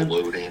carb Puffin?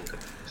 loading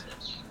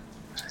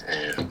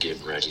and I'm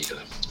getting ready to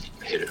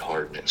hit it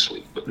hard next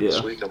week. But this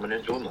Yeah. week I'm gonna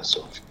enjoy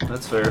myself.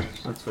 That's fair.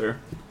 That's fair.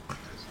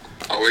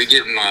 Are we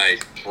getting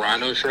like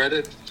rhino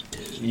shredded?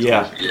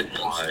 Yeah.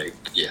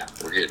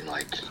 We're getting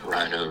like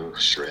rhino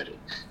shredded.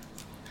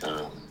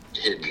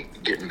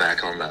 Getting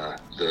back on the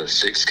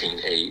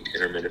 16-8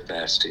 intermittent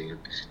fasting.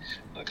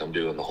 Like I'm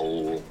doing the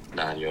whole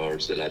 9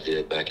 yards that I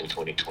did back in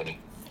 2020.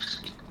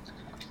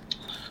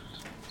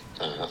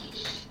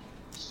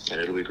 And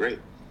it'll be great.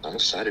 I'm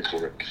excited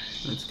for it.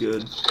 That's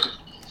good.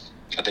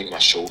 I think my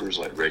shoulder's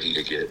like ready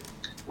to get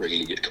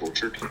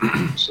tortured.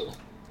 So,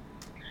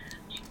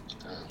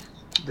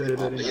 Very,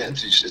 very but yeah,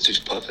 nice. it's these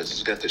puffins.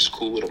 It's got this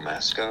cool little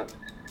mascot,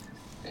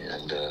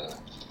 and I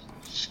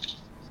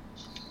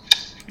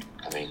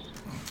mean,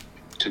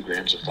 2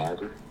 grams of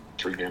fiber,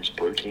 3 grams of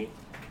protein.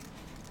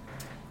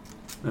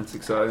 That's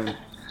exciting. A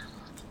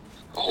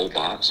whole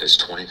box has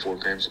 24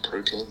 grams of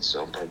protein,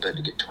 so I'm probably about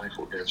to get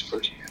 24 grams of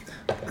protein.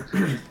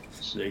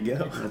 There you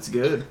go. That's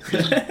good.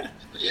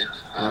 Yeah,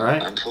 All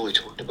right. I'm fully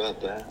talked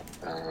about that.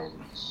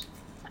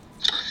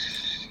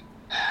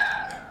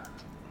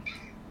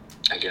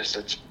 I guess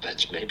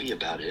that's maybe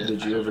about it.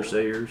 Did you ever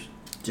say yours?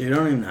 Dude, I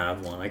don't even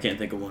have one. I can't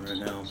think of one right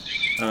now.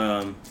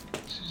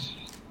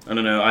 I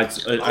don't know.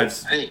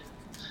 Hey,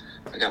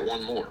 I got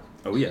one more.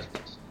 Oh yeah.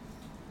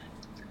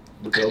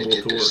 The We're gonna double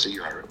get tour. to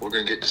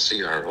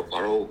see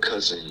our old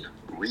cousin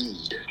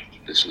Reed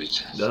this week.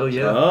 Oh,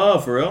 yeah. Oh,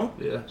 for real?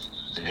 Yeah.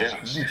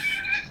 Yeah.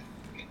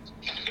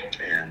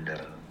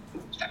 And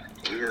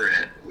we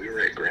were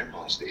at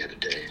Grandma's the other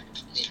day,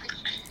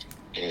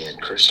 and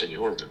Kristen,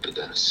 you'll remember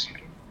this.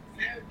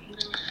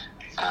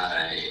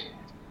 I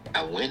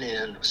went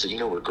in, so you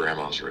know where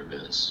Grandma's room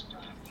is.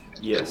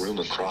 Yes. The room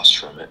across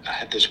from it. I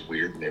have this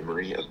weird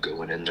memory of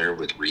going in there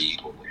with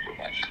Reed when we were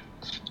like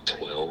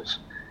 12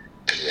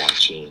 and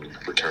watching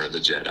Return of the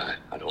Jedi.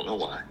 I don't know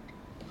why.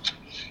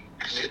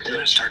 And then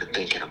I started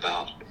thinking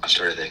about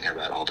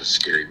all the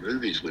scary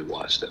movies we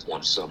watched that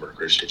one summer.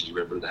 Christian, do you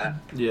remember that?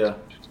 Yeah.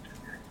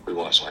 We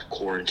watched like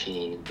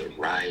Quarantine, The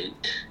Right.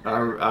 I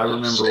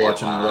remember Stay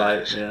watching the Alive.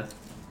 Right. Yeah.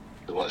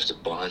 We watched a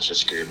bunch of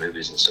scary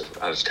movies and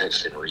stuff. I was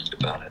texting Reed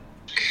about it.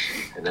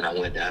 And then I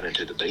went down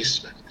into the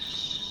basement.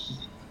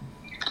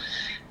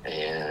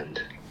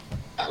 And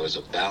I was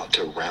about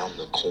to round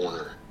the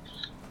corner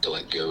to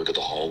like go to the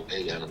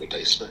hallway down in the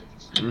basement.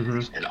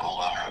 Mm-hmm. And all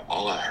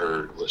I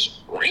heard was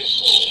right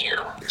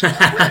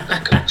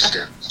back up the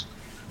steps.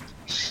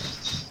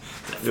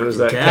 It was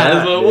that Cat cat.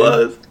 is what it dude.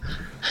 was.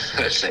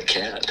 That's that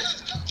cat.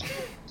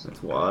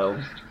 That's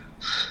wild.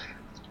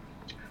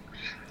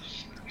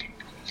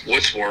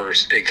 What's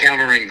worse,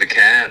 encountering the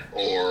cat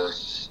or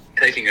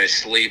taking a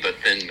sleeve of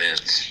Thin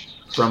Mints?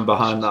 From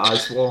behind the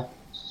ice wall.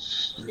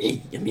 I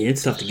mean,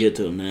 it's tough to get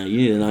to him now. You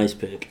need an ice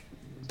pick.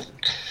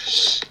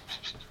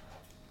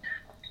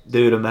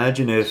 Dude,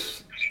 imagine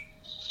if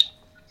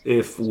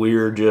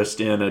we're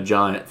just in a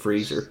giant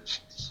freezer.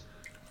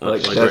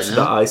 Like that's right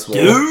the now? ice wall.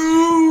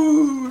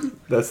 Dude!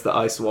 That's the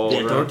ice wall. The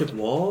right? Antarctic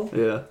wall?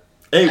 Yeah.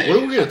 Hey,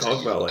 what are we going to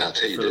talk about I'll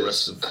tell you for the this.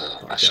 rest of the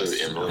I showed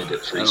podcast? Emily the I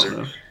don't freezer.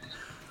 know.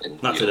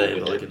 And Not we today,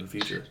 opened but like it, in the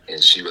future.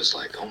 and she was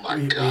like, "Oh my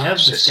We have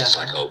gosh, this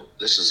guy.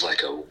 this is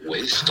like a I get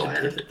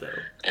wasteland." it, though.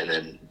 And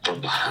then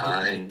from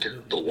behind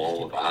the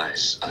wall of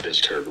ice, I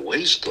just heard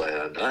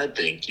 "wasteland." I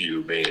think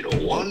you made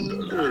a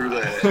wonderland.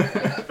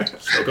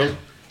 Okay.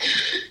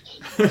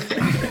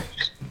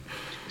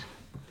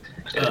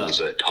 And it was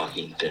a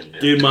talking Thin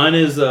Mint. Dude, mine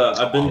is,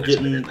 I've been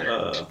getting,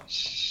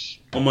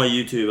 On my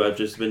YouTube, I've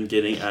just been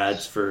getting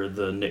ads for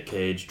the Nick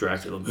Cage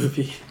Dracula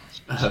movie.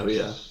 Oh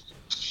yeah.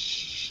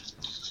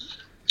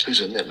 Who's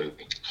in that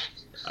movie?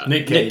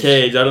 Nick Nick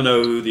Cage. I don't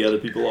know who the other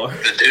people are.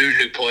 The dude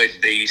who played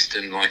Beast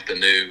in like the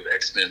new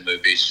X-Men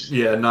movies.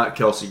 Yeah, not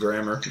Kelsey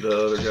Grammer,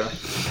 the other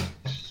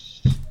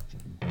guy.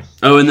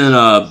 Oh, and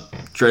then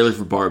trailer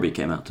for Barbie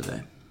came out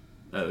today.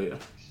 Oh yeah.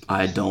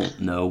 I don't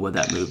know what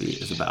that movie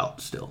is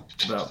about still.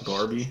 It's about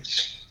Barbie.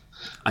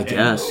 I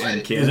guess.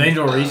 And Ken. Is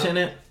Angel Reese in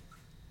it?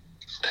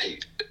 Hey,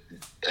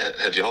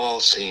 have y'all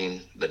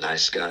seen The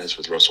Nice Guys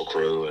with Russell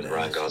Crowe and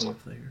Ryan Gosling?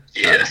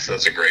 Yes,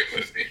 that's a great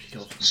movie.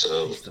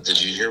 So, did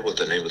you hear what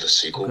the name of the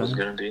sequel was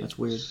going to be? That's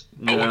weird.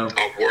 No.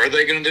 Were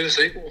they going to do a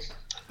sequel?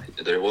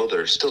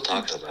 They're still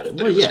talking about it,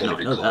 but Well, it was yeah, going no,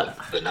 to be I know called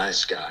that. The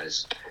Nice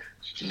Guys,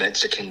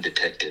 Mexican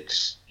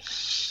Detectives.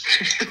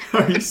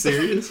 Are you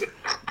serious?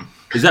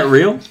 Is that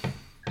real?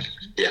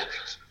 Yeah.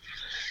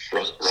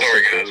 Sorry,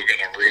 guys, we're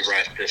going to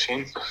rewrite this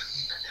one.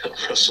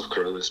 Russell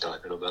Crowe was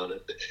talking about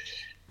it,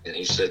 and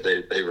he said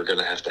they were going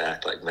to have to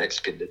act like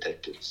Mexican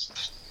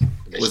detectives.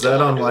 They Was still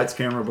that on are. Lights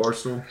Camera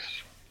Barstool?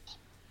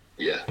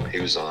 Yeah, he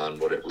was on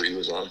whatever he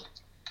was on.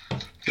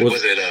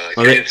 Was it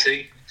are they-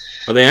 KFC?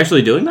 Are they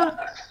actually doing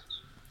that?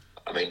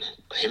 I mean,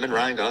 him and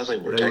Ryan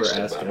Gosling were They were texting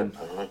about asking. it.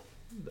 I don't know.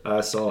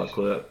 I saw a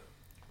clip.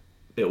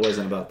 It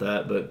wasn't about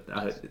that,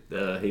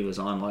 but he was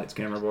on Lights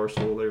Camera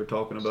Barstool. They were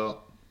talking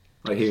about,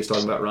 like, he was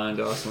talking about Ryan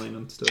Gosling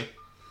and stuff.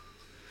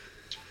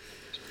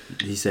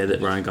 Did he say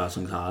that Ryan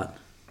Gosling's hot?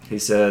 He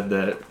said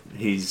that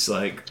he's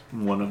like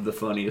one of the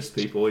funniest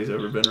people he's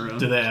ever been around.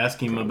 Did they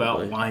ask him about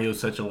Probably. why he was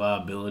such a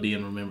liability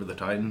in Remember the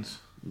Titans?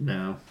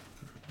 No,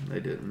 they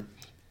didn't.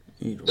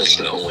 That's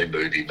the only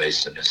movie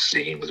based in a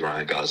scene with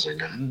Ryan Gosling.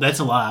 That's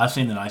a lie. I've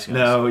seen The Nice Guys.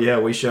 No, yeah,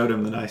 we showed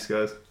him The Nice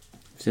Guys.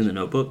 Seen The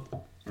Notebook?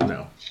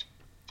 No.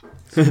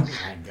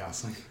 Ryan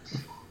Gosling.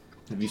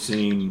 Have you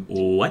seen?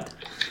 What?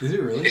 Is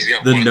it really? He's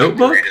got The one of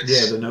Notebook?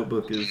 greatest- Yeah, The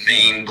Notebook is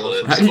Mean Ryan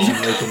Gosling. How did you-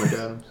 and Rachel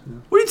McAdams. Yeah.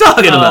 What are you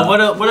talking about? What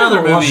other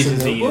never watched movies The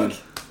has he Notebook.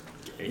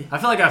 in? I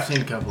feel like I've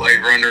seen a couple. Blade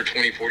Runner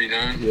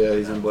 2049. Yeah,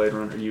 he's in Blade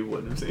Runner. You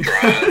wouldn't have seen.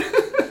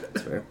 Drive.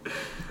 That's fair.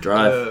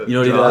 Drive. You know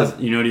what he Drive. does?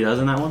 You know what he does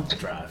in that one?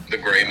 Drive. The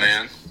Gray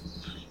Man.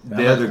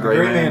 Yeah, the Gray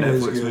Man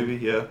is Netflix good.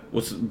 movie. Yeah,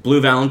 What's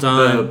Blue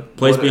Valentine?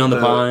 Place Beyond the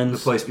Pines. The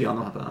Place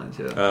Beyond the Pines.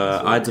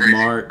 Yeah. Ides of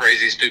March.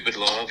 Crazy Stupid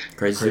Love. Crazy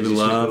Crazy Stupid Stupid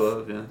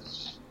Love. Yeah.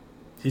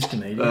 He's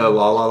Canadian. La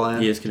La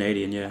Land. He is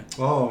Canadian, yeah.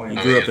 Oh, He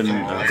man. grew up in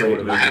I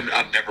Florida.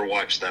 I've never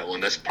watched that one.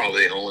 That's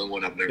probably the only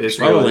one I've never It's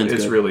seen. La La really, Land's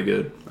it's good. really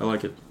good. I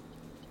like it.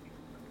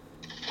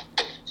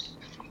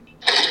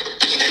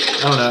 I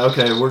don't know.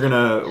 Okay, we're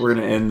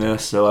gonna end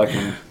this so I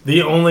can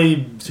The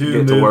only two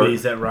Get to work.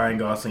 movies that Ryan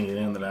Gosling is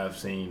in that I've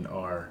seen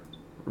are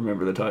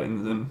remember the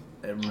Titans and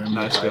Remember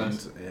Nice the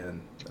Titans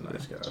and The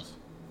Nice Guys.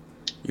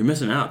 You're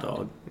missing out,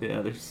 dog.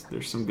 yeah, there's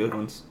some good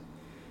ones.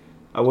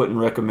 I wouldn't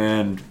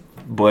recommend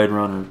Blade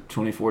Runner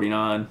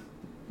 2049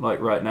 like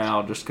right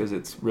now just because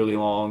it's really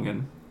long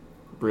and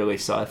really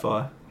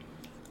sci-fi,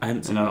 I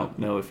haven't seen and I that. don't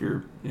know if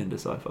you're into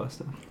sci-fi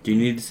stuff. Do you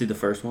need to see the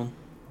first one?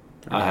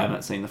 I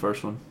haven't seen the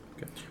first one.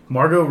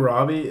 Margot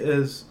Robbie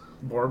is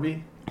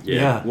Barbie.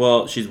 Yeah.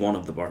 Well, she's one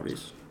of the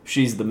Barbies.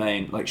 She's the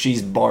main, like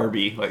she's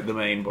Barbie, like the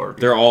main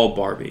Barbie. They're all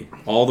Barbie.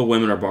 All the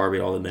women are Barbie.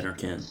 All the men are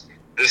Ken.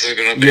 This is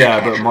gonna be Yeah,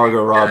 a but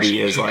Margot Robbie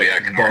controversial is movie,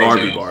 like I can Barbie.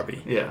 already Barbie,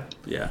 tell. Barbie. Yeah,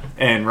 Yeah.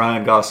 and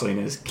Ryan Gosling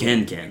is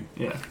Ken.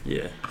 Yeah,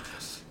 Yeah.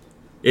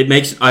 It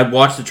makes. I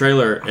watched the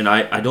trailer and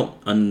I don't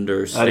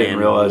understand I didn't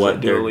realize what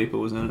that Dua they're. Lipa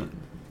was in it.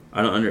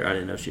 I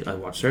didn't know she. I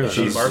watched the trailer.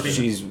 She's Barbie?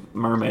 She's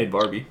mermaid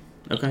Barbie.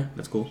 Okay,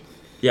 that's cool.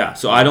 Yeah.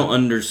 So I don't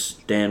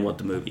understand what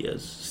the movie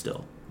is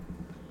still.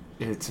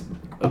 It's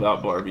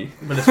about Barbie.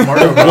 But it's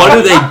Margot What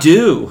Robbie. do they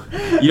do?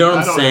 You know what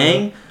I I'm don't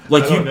saying?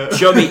 Like I don't you know.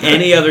 show me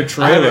any other I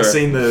trailer. haven't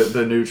seen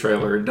the new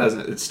trailer.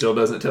 It still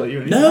doesn't tell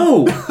you anything.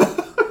 No.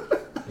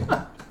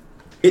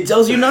 It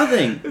tells you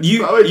nothing. You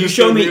Probably you just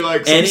show gonna me be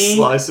like some any.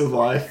 slice of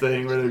life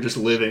thing where they're just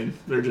living.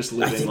 They're just I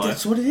living think life.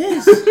 that's what it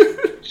is.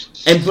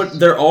 And but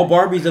they're all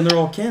Barbies and they're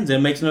all Kens. And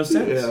it makes no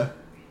sense. Yeah.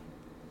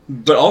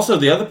 But also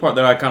the other part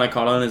that I kind of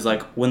caught on is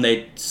like when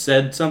they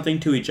said something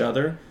to each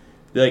other,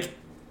 like,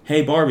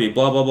 "Hey Barbie,"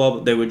 blah blah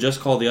blah. They would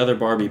just call the other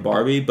Barbie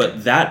Barbie,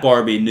 but that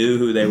Barbie knew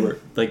who they were.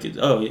 Like,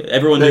 oh, yeah,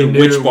 everyone They knew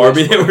knew which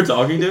Barbie which they were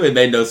talking to. It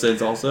made no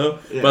sense. Also,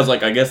 Yeah. but I was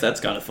like, I guess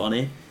that's kind of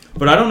funny.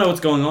 But I don't know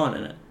what's going on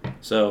in it.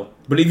 So,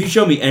 but if you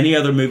show me any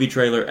other movie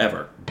trailer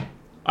ever,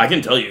 I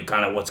can tell you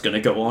kind of what's going to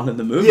go on in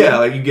the movie. Yeah,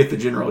 like you get the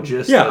general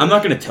gist. Yeah, of I'm it.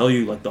 not going to tell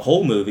you like the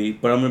whole movie,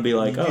 but I'm going to be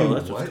like, oh, You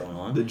that's what's what? going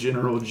on. the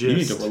general You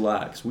need gist. to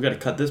relax. We got to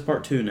cut this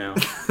part too now.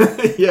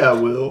 Yeah,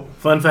 Will.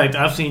 Fun fact: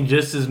 I've seen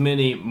just as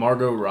many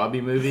Margot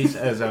Robbie movies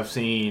as I've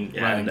seen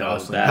Yeah, Ryan no,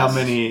 Gosling. that's- How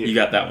many- You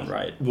got that one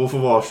right, Wolf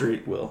of Wall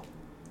Street. Will.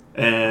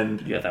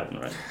 And You got that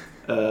one right.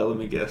 let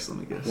me guess.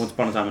 Once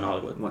Upon a Time in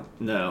Hollywood. What?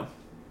 No,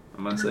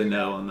 I'm gonna say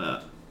no on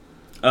that.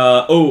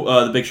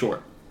 The Big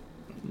Short.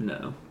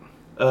 No.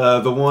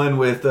 The one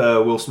with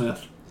Will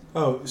Smith.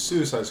 Oh,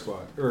 Suicide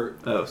Squad. Or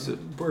Oh, so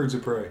Birds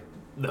of Prey.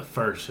 The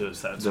first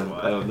Suicide the,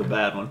 Squad. the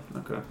bad one.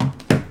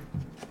 Okay.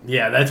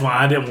 Yeah, that's why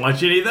I didn't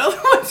watch any of the other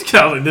ones. 'Cause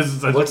I was like, this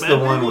is such What's a the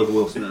bad one movie. with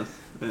Will Smith?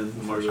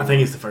 and Margot. I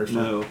think it's the first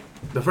one. No,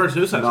 The first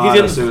Suicide. not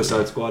He's a in.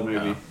 Suicide Squad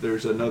movie.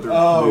 There's another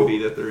Oh. movie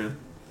that they're in.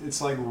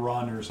 It's like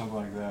Run or something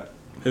like that.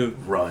 Who?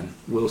 Run.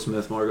 Will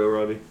Smith, Margot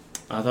Robbie.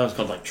 I thought it was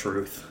called like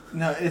Truth.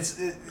 No, like It's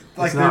they're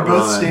not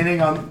both Run.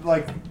 standing on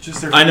like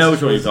just their. I know faces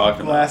which one you're with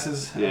talking about.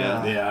 glasses.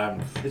 Yeah. Yeah,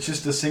 It's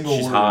just a single.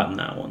 She's word. hot in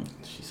that one.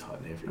 she's hot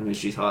in I everything. mean,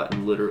 she's hot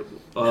and literally.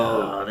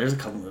 Oh, There's a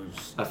couple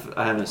movies.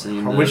 I haven't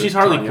seen When the she's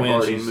Harley Tanya Quinn,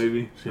 Harding she's-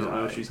 movie. she's I don't know if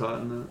alright. she's hot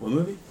in that. What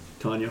movie?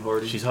 Tanya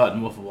Harding. She's hot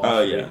in Wolf of Wall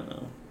Oh Street. yeah.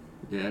 No.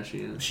 Yeah, she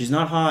is. She's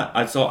not hot.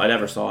 I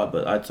never saw it,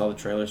 but I saw the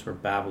trailers for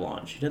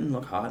Babylon. She didn't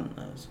look hot in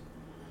those.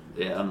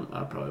 Yeah,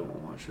 I probably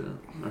won't watch it.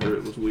 I heard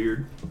it was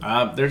weird.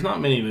 There's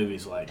not many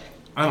movies like.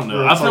 I don't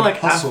know. Or I it's feel like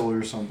Hustle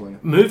or something.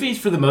 movies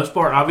for the most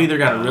part, I've either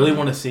got to really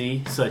want to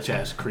see, such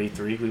as Creed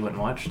 3, we went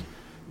and watched,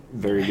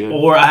 Very good.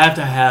 or I have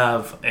to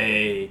have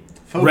a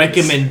Focus.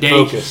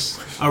 recommendation. Focus.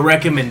 A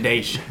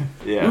recommendation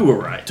Yeah. You were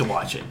right. to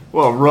watch it.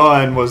 Well,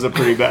 Run was a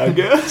pretty bad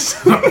guess.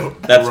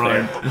 That's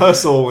Run. fair.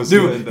 Hustle was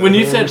good. Dude, though. when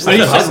you said I said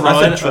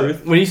Run,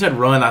 Truth. when you said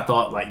Run, I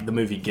thought like the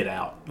movie Get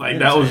Out. Like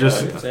that was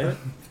just Say it.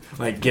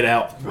 like Get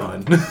Out,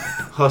 Run.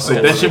 Hustle.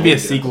 Like, that should be a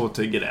sequel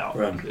to Get Out.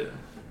 Run. Yeah.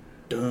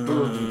 Okay,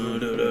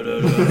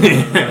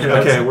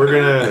 Okay, we're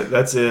gonna.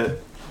 That's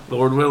it.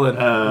 Lord willing.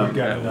 We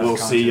got enough We'll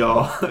see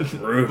content.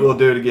 y'all. We'll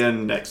do it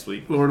again next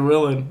week. Lord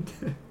willing.